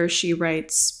writer. She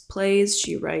writes plays,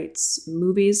 she writes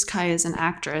movies. Kaya is an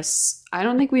actress. I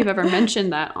don't think we've ever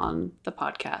mentioned that on the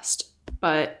podcast,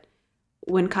 but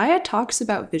when Kaya talks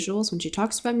about visuals, when she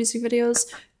talks about music videos,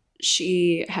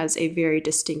 she has a very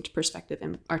distinct perspective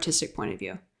and artistic point of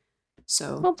view.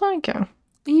 So, well, thank you.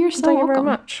 You're so welcome.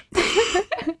 Thank you very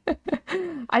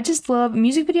much. I just love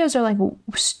music videos. Are like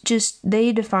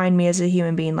they define me as a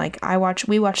human being. Like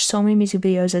we watch so many music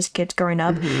videos as kids growing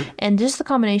up, and just the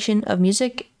combination of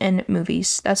music and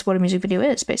movies. That's what a music video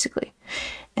is basically,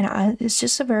 and it's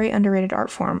just a very underrated art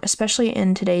form, especially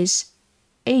in today's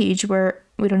age where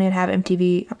we don't even have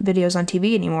MTV videos on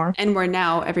TV anymore. And where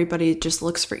now everybody just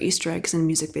looks for Easter eggs in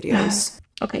music videos.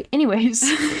 Okay, anyways,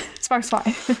 Sparks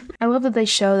Fly. I love that they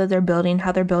show that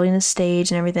how they're building the stage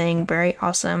and everything. Very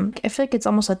awesome. I feel like it's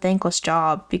almost a thankless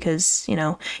job because, you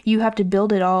know, you have to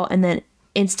build it all and then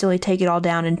instantly take it all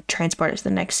down and transport it to the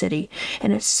next city.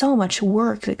 And it's so much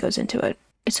work that goes into it.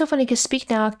 It's so funny because Speak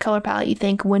Now color palette, you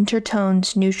think winter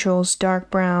tones, neutrals,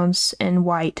 dark browns, and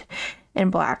white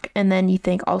and black. And then you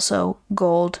think also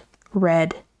gold,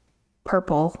 red,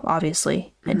 purple,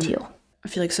 obviously, and teal. I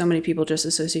feel like so many people just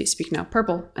associate Speak Now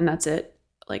purple, and that's it.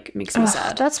 Like, it makes me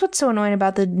sad. That's what's so annoying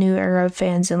about the new era of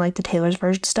fans and like the Taylor's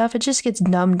version stuff. It just gets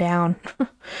dumbed down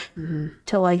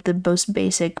to like the most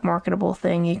basic marketable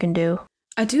thing you can do.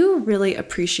 I do really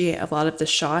appreciate a lot of the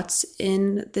shots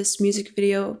in this music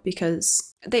video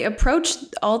because they approach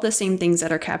all the same things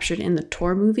that are captured in the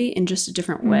tour movie in just a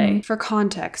different way. For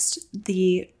context,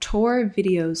 the tour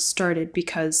videos started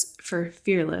because for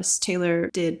Fearless, Taylor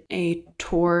did a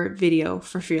tour video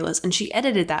for Fearless and she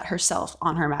edited that herself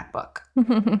on her MacBook.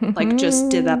 Like just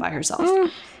did that by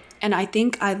herself. And I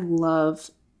think I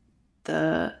love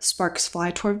the Sparks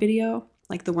Fly tour video,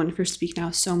 like the one for Speak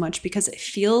Now, so much because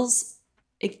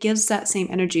it gives that same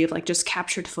energy of like just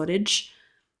captured footage,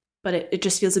 but it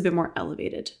just feels a bit more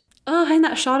elevated. Oh, and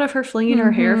that shot of her flinging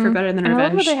her hair for Better Than Revenge.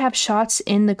 I love how they have shots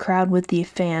in the crowd with the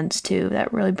fans too.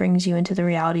 That really brings you into the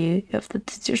reality of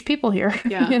there's people here.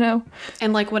 Yeah. You know?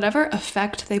 And like whatever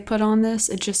effect they put on this,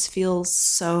 it just feels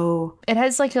so... It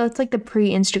has like, it's like the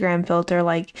pre-Instagram filter,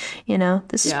 like, you know,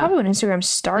 this is probably when Instagram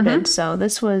started. So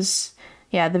this was,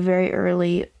 the very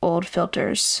early old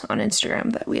filters on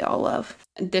Instagram that we all love.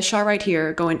 This shot right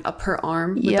here going up her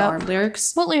arm with the arm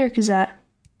lyrics. What lyric is that?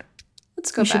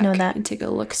 Let's go back and take a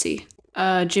look-see.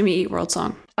 Jimmy Eat World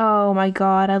song. Oh my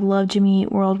god, I love Jimmy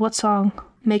Eat World. What song?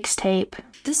 Mixtape.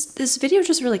 This video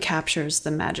just really captures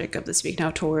the magic of the Speak Now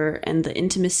tour and the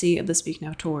intimacy of the Speak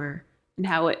Now tour and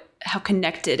how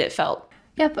connected it felt.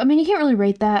 Yep, I mean you can't really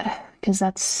rate that because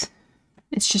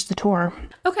it's just the tour.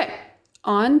 Okay,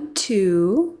 on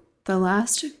to the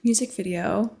last music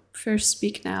video for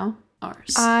Speak Now,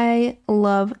 ours. I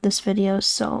love this video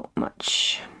so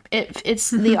much.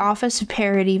 It's the Office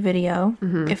parody video.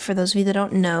 If for those of you that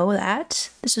don't know that,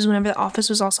 this is whenever The Office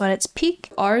was also at its peak.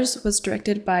 Ours was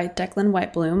directed by Declan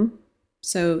Whitebloom,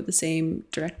 so the same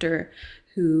director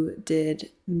who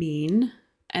did Mean,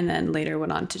 and then later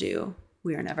went on to do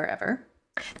We Are Never Ever.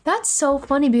 That's so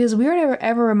funny because We Are Never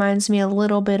Ever reminds me a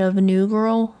little bit of New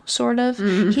Girl, sort of.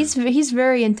 He's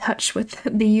very in touch with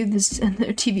the youths and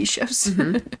their TV shows.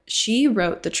 She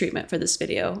wrote the treatment for this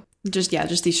video. Just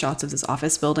these shots of this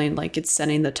office building, like it's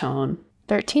setting the tone.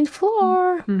 13th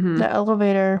floor. The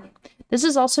elevator. This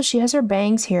is also, she has her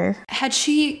bangs here. Had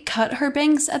she cut her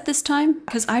bangs at this time?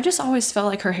 Because I just always felt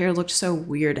like her hair looked so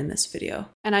weird in this video.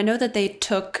 And I know that they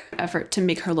took effort to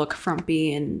make her look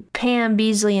frumpy and... Pam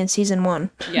Beasley in season 1.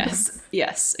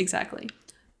 Yes, exactly.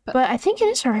 But I think it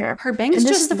is her hair. Her bangs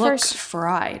just look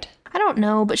fried. I don't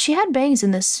know, but she had bangs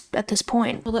in this at this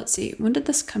point. Well, let's see. When did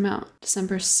this come out?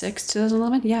 December 6th,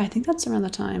 2011? Yeah, I think that's around the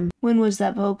time. When was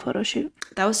that Vogue photo shoot?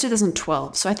 That was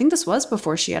 2012. So I think this was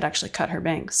before she had actually cut her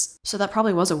bangs. So that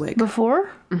probably was a wig.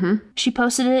 Before? Mm-hmm. She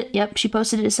posted it. Yep, she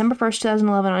posted it December 1st,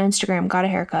 2011 on Instagram. Got a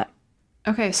haircut.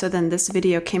 Okay, so then this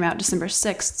video came out December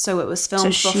 6th. So it was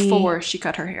filmed before she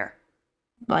cut her hair.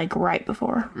 Like right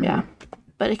before. Yeah.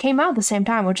 But it came out at the same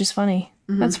time, which is funny.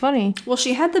 That's funny. Well,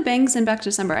 she had the bangs in back to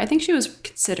December. I think she was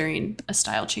considering a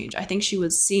style change. I think she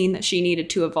was seeing that she needed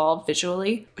to evolve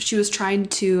visually. She was trying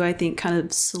to, I think, kind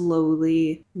of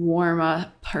slowly warm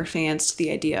up her fans to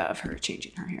the idea of her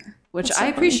changing her hair, which I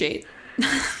appreciate.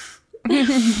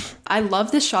 I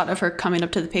love this shot of her coming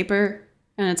up to the paper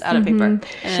and it's out of paper. And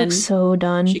she looks so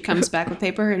done. She comes back with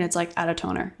paper and it's like out of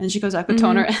toner. And she goes back with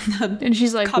toner and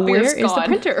she's like, where is the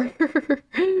printer?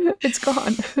 It's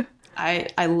gone.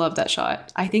 I love that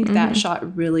shot. I think that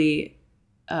shot really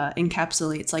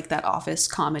encapsulates like that office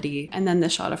comedy. And then the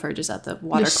shot of her just at the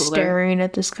water just cooler. Staring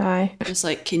at the sky. Just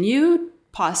like, can you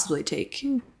possibly take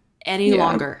any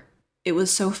longer? It was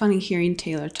so funny hearing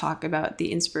Taylor talk about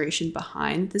the inspiration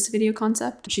behind this video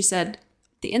concept. She said,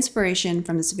 the inspiration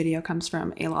from this video comes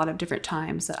from a lot of different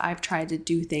times that I've tried to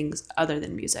do things other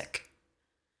than music.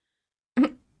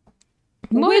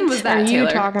 When was that, Taylor?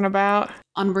 What are you talking about?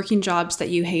 On working jobs that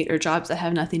you hate or jobs that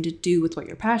have nothing to do with what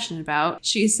you're passionate about,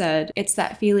 she said, it's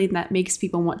that feeling that makes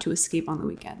people want to escape on the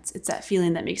weekends. It's that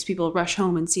feeling that makes people rush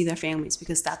home and see their families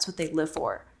because that's what they live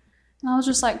for. And I was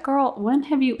just like, girl, when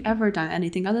have you ever done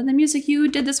anything other than music? You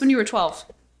did this when you were 12.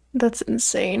 That's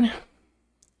insane.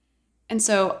 And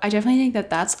so I definitely think that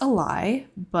that's a lie,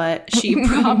 but she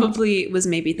probably was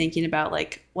maybe thinking about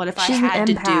like, what if I had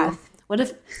to do,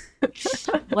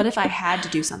 what if I had to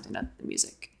do something other than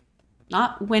music?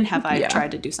 Not when have I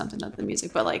tried to do something other than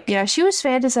music, but like... Yeah, she was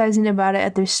fantasizing about it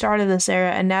at the start of this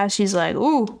era, and now she's like,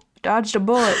 ooh, dodged a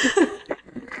bullet.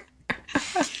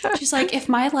 She's like, if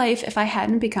I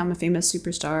hadn't become a famous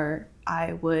superstar,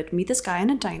 I would meet this guy in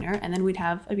a diner, and then we'd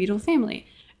have a beautiful family.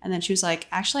 And then she was like,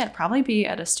 actually, I'd probably be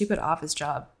at a stupid office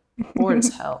job. Bored as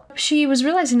hell. She was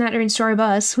realizing that during Story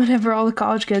Bus whenever all the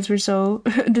college kids were so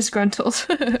disgruntled.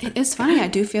 It's funny. I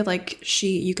do feel like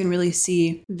you can really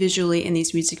see visually in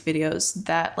these music videos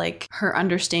that like her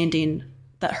understanding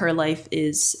that her life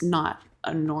is not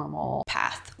a normal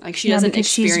path. Like she doesn't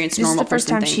experience normal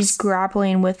person things. This is the first time she's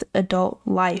grappling with adult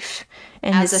life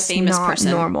and as a famous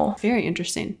person. Normal. Very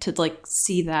interesting to like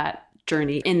see that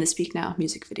journey in the Speak Now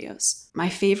music videos. My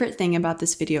favorite thing about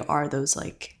this video are those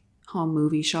like home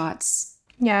movie shots.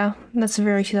 Yeah, that's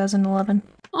very 2011.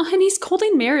 Oh, and he's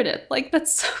holding Meredith. Like,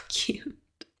 that's so cute.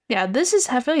 Yeah, I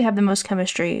feel like have the most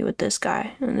chemistry with this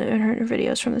guy in her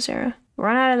videos from this era.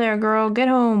 Run out of there, girl. Get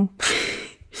home.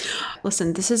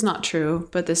 Listen, this is not true,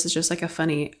 but this is just like a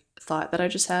funny thought that I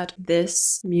just had.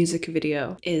 This music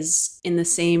video is in the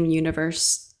same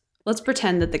universe. Let's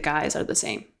pretend that the guys are the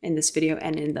same in this video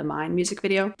and in the Mine music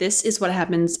video. This is what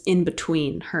happens in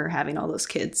between her having all those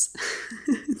kids.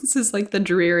 This is like the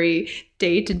dreary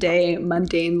day-to-day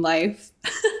mundane life.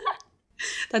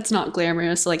 That's not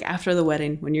glamorous. Like after the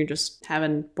wedding when you're just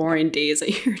having boring days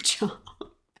at your job.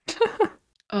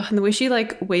 Oh, and the way she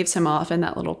like waves him off in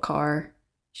that little car.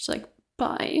 She's like,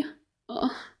 bye.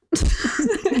 Oh.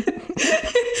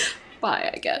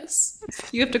 Bye, I guess.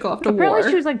 You have to go off to war.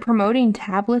 Apparently she was like promoting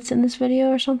tablets in this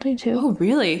video or something too. Oh,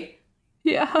 really?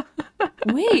 Yeah.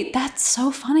 Wait, that's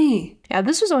so funny. Yeah,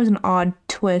 this was always an odd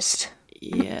twist.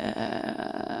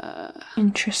 Yeah.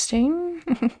 Interesting.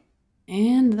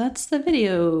 And that's the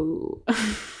video.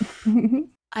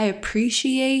 I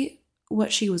appreciate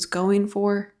what she was going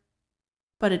for,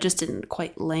 but it just didn't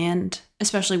quite land,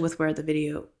 especially with where the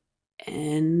video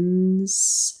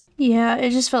ends. Yeah, it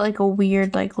just felt like a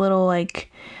weird, like, little,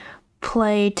 like,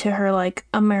 play to her, like,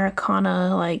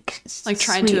 Americana, like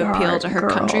trying to appeal to her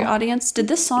country audience. Did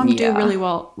this song do really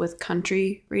well with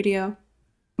country radio?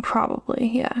 Probably,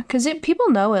 yeah. Because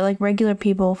people know it. Like, regular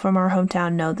people from our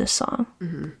hometown know this song.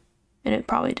 Mm-hmm. And it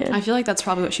probably did. I feel like that's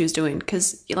probably what she was doing.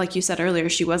 Because, like you said earlier,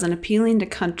 she wasn't appealing to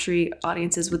country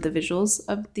audiences with the visuals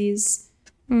of these,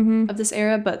 of this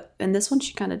era. But in this one,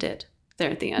 she kind of did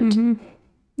there at the end. Mm-hmm.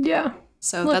 Yeah.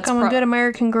 So look, I'm a good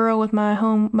American girl with my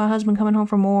husband coming home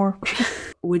from war.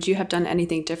 Would you have done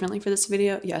anything differently for this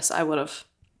video? Yes, I would have.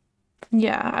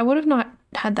 Yeah, I would have not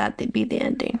had that be the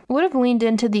ending. Would have leaned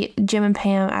into the Jim and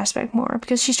Pam aspect more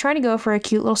because she's trying to go for a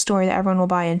cute little story that everyone will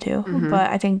buy into. But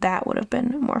I think that would have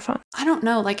been more fun. I don't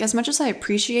know. Like, as much as I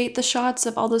appreciate the shots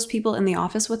of all those people in the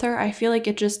office with her, I feel like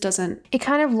it just doesn't. It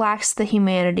kind of lacks the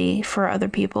humanity for other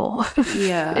people.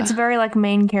 Yeah. It's very like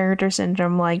main character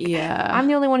syndrome. Like, Yeah. I'm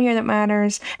the only one here that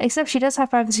matters. Except she does high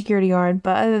five the security guard.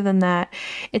 But other than that,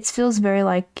 it feels very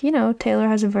like, you know, Taylor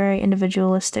has a very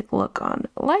individualistic look on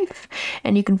life.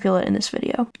 And you can feel it in this video.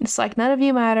 It's like none of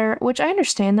you matter, which I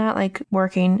understand that, like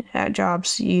working at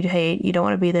jobs you'd hate, you don't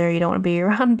want to be there, you don't want to be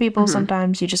around people,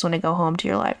 sometimes you just want to go home to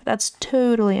your life. That's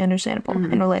totally understandable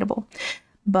and relatable.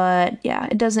 But yeah,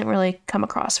 it doesn't really come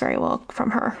across very well from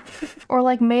her. Or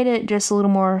like made it just a little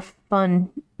more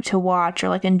fun to watch or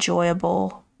like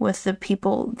enjoyable with the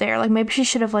people there. Like maybe she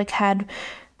should have like had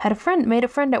a friend, made a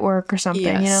friend at work or something,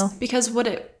 you know? Because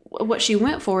what she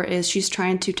went for is she's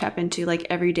trying to tap into like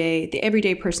the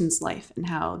everyday person's life and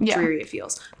how dreary it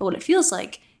feels. But what it feels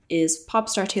like is pop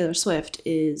star Taylor Swift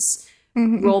is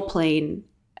role playing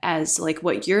as like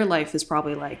what your life is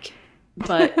probably like,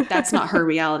 but that's not her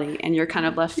reality, and you're kind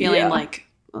of left feeling like,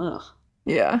 ugh,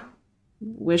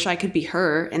 wish I could be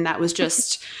her, and that was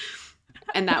just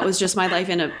my life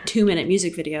in a 2-minute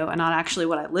music video and not actually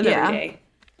what I live every day.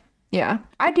 Yeah,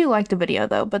 I do like the video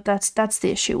though, but that's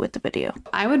the issue with the video.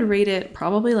 I would rate it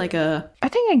probably like I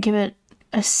think I'd give it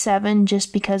a 7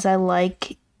 just because I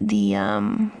like the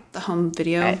home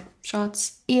video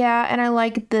shots. Yeah, and I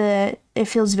like it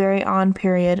feels very on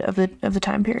period of the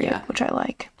time period, which I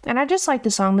like. And I just like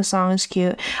the song. The song is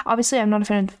cute. Obviously, I'm not a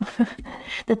fan of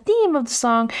the theme of the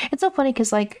song. It's so funny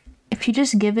because like if you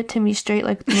just give it to me straight,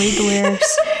 like read the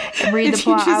lyrics, read the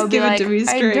plot, I would be like,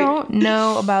 I don't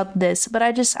know about this, but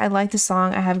I like the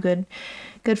song. I have good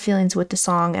feelings with the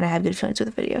song, and I have good feelings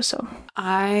with the video. So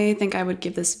I think I would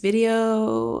give this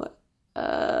video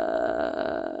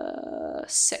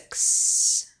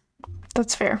 6.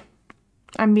 That's fair.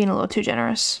 I'm being a little too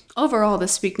generous. Overall, the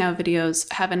Speak Now videos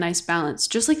have a nice balance,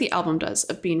 just like the album does,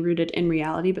 of being rooted in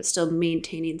reality, but still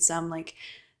maintaining some like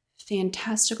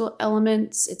fantastical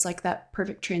elements. It's like that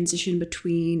perfect transition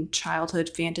between childhood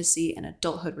fantasy and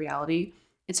adulthood reality.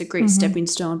 It's a great stepping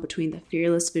stone between the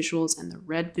fearless visuals and the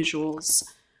red visuals.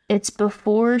 It's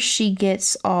before she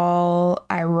gets all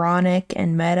ironic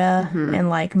and meta and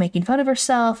like making fun of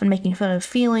herself and making fun of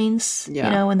feelings, you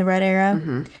know, in the red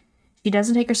era. She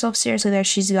doesn't take herself seriously there.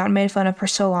 She's gotten made fun of for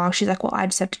so long. She's like, well, I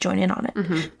just have to join in on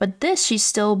it. But this, she's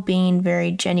still being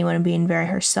very genuine and being very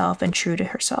herself and true to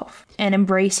herself and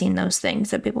embracing those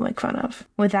things that people make fun of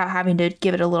without having to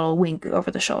give it a little wink over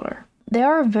the shoulder. They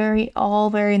are all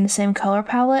very in the same color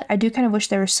palette. I do kind of wish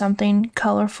there was something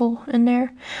colorful in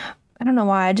there. I don't know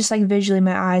why. I just like visually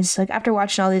my eyes, like after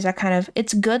watching all these,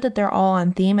 it's good that they're all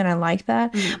on theme and I like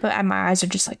that. But my eyes are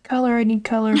just like, color, I need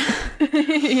color,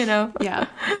 you know? Yeah.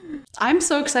 I'm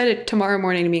so excited. Tomorrow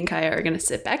morning, me and Kaya are going to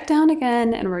sit back down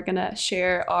again and we're going to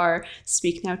share our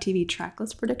Speak Now TV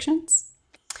tracklist predictions.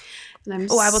 And I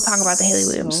will talk about the Hayley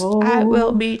Williams. I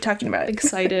will be talking about it.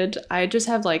 Excited. I just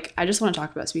want to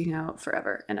talk about Speak Now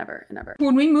forever and ever and ever.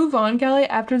 When we move on, Kelly,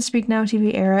 after the Speak Now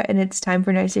TV era and it's time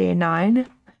for 1989,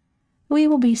 we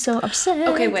will be so upset.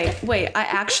 Okay, wait.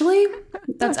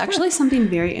 That's actually something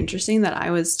very interesting that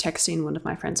I was texting one of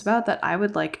my friends about that I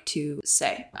would like to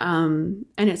say. And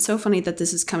it's so funny that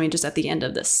this is coming just at the end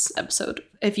of this episode.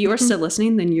 If you are still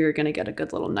listening, then you're going to get a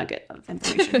good little nugget of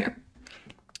information here.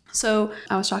 So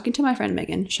I was talking to my friend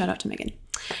Megan. Shout out to Megan.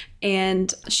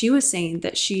 And she was saying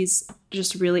that she's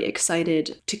just really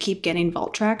excited to keep getting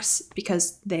vault tracks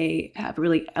because they have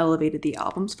really elevated the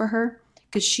albums for her.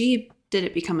 Because she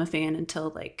didn't become a fan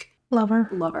until like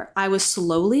Lover. I was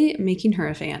slowly making her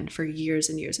a fan for years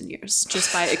and years and years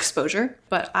just by exposure.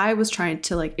 But I was trying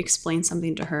to like explain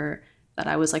something to her that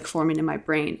I was like forming in my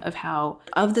brain of how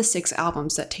of the 6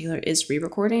 albums that Taylor is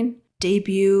re-recording,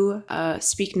 Debut,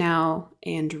 Speak Now,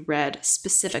 and Red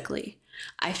specifically,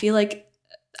 I feel like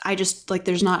I just like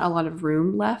there's not a lot of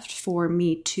room left for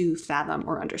me to fathom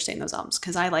or understand those albums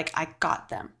because I got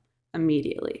them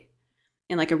immediately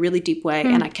in like a really deep way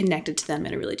and I connected to them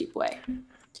in a really deep way.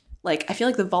 Like I feel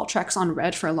like the vault tracks on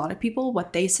Red for a lot of people,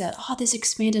 what they said, this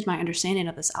expanded my understanding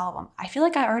of this album. I feel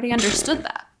like I already understood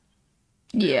that.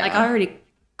 Yeah. Like I already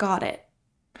got it.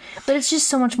 But it's just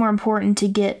so much more important to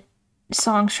get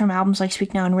songs from albums like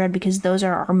Speak Now and Red because those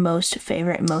are our most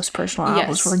favorite, most personal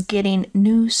albums. Yes. We're getting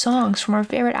new songs from our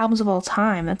favorite albums of all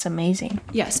time. That's amazing.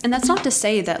 Yes. And that's not to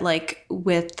say that like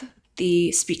with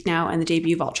the Speak Now and the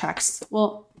Debut vault tracks,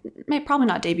 well, probably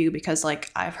not Debut because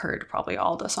like I've heard probably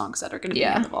all the songs that are going to be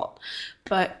in the vault.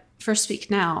 But for Speak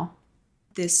Now,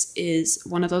 this is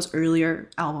one of those earlier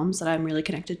albums that I'm really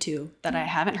connected to, that I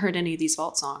haven't heard any of these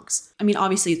vault songs. I mean,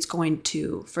 obviously it's going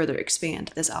to further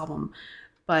expand this album,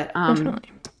 but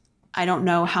Definitely. I don't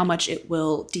know how much it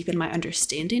will deepen my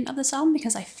understanding of this album,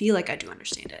 because I feel like I do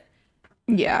understand it.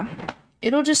 Yeah.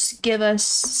 It'll just give us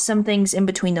some things in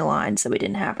between the lines that we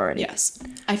didn't have already. Yes.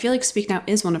 I feel like Speak Now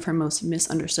is one of her most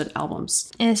misunderstood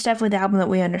albums. And it's definitely the album that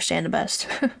we understand the best.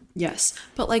 Yes.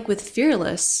 But like with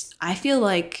Fearless, I feel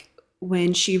like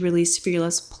when she released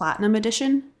Fearless Platinum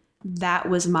Edition, that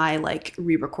was my like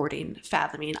re-recording,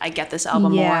 fathoming I get this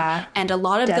album more. And a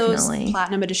lot of those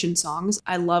Platinum Edition songs,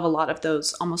 I love a lot of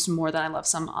those almost more than I love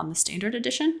some on the Standard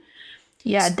Edition.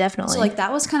 Yeah, definitely. So like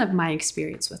that was kind of my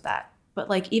experience with that. But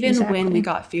like even when we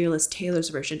got Fearless Taylor's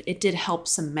version, it did help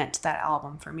cement that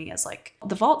album for me as like,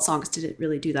 the vault songs didn't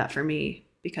really do that for me,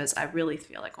 because I really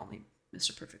feel like only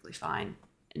Mr. Perfectly Fine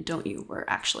and Don't You were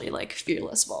actually like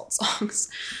Fearless vault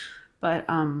songs. But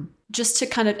just to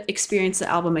kind of experience the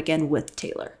album again with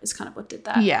Taylor is kind of what did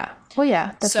that. Yeah. Well,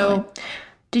 yeah, definitely. So,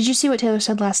 did you see what Taylor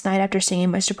said last night after singing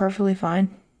Mr. Perfectly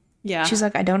Fine? Yeah. She's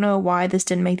like, I don't know why this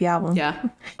didn't make the album. Yeah.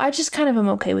 I just kind of am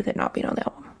okay with it not being on the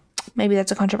album. Maybe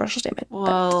that's a controversial statement.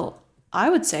 Well, I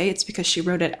would say it's because she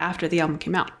wrote it after the album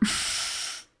came out.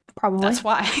 Probably. That's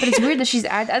why. But it's weird that she's...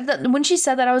 when she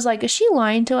said that, I was like, is she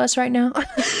lying to us right now?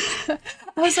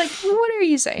 I was like, what are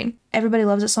you saying? Everybody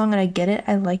loves that song, and I get it.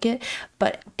 I like it.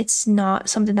 But it's not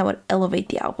something that would elevate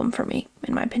the album for me,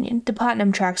 in my opinion. The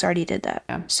Platinum tracks already did that.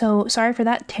 Yeah. So, sorry for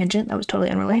that tangent. That was totally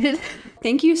unrelated.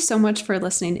 Thank you so much for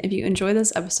listening. If you enjoy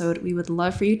this episode, we would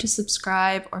love for you to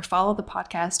subscribe or follow the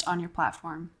podcast on your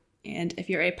platform. And if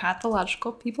you're a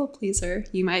pathological people pleaser,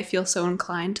 you might feel so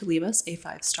inclined to leave us a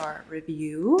 5-star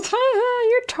review.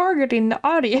 You're targeting the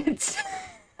audience.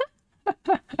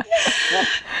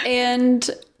 And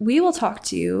we will talk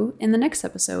to you in the next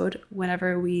episode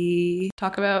whenever we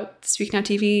talk about the Speak Now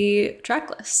TV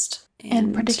track list.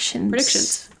 And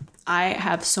predictions. I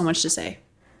have so much to say.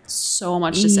 So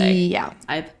much to say. Yeah.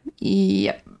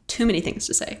 Yep. Too many things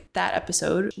to say. That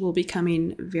episode will be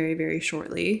coming very, very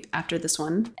shortly after this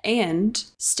one. And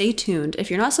stay tuned. If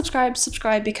you're not subscribed,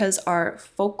 subscribe, because our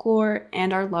Folklore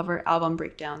and our Lover album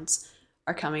breakdowns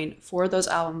are coming for those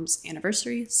albums'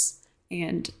 anniversaries.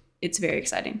 And it's very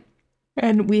exciting.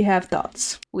 And we have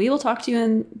thoughts. We will talk to you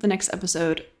in the next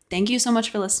episode. Thank you so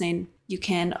much for listening. You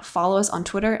can follow us on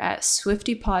Twitter at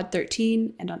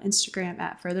SwiftyPod13 and on Instagram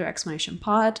at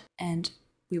FurtherExplanationPod. And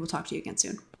we will talk to you again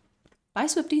soon. Bye,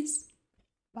 Swifties.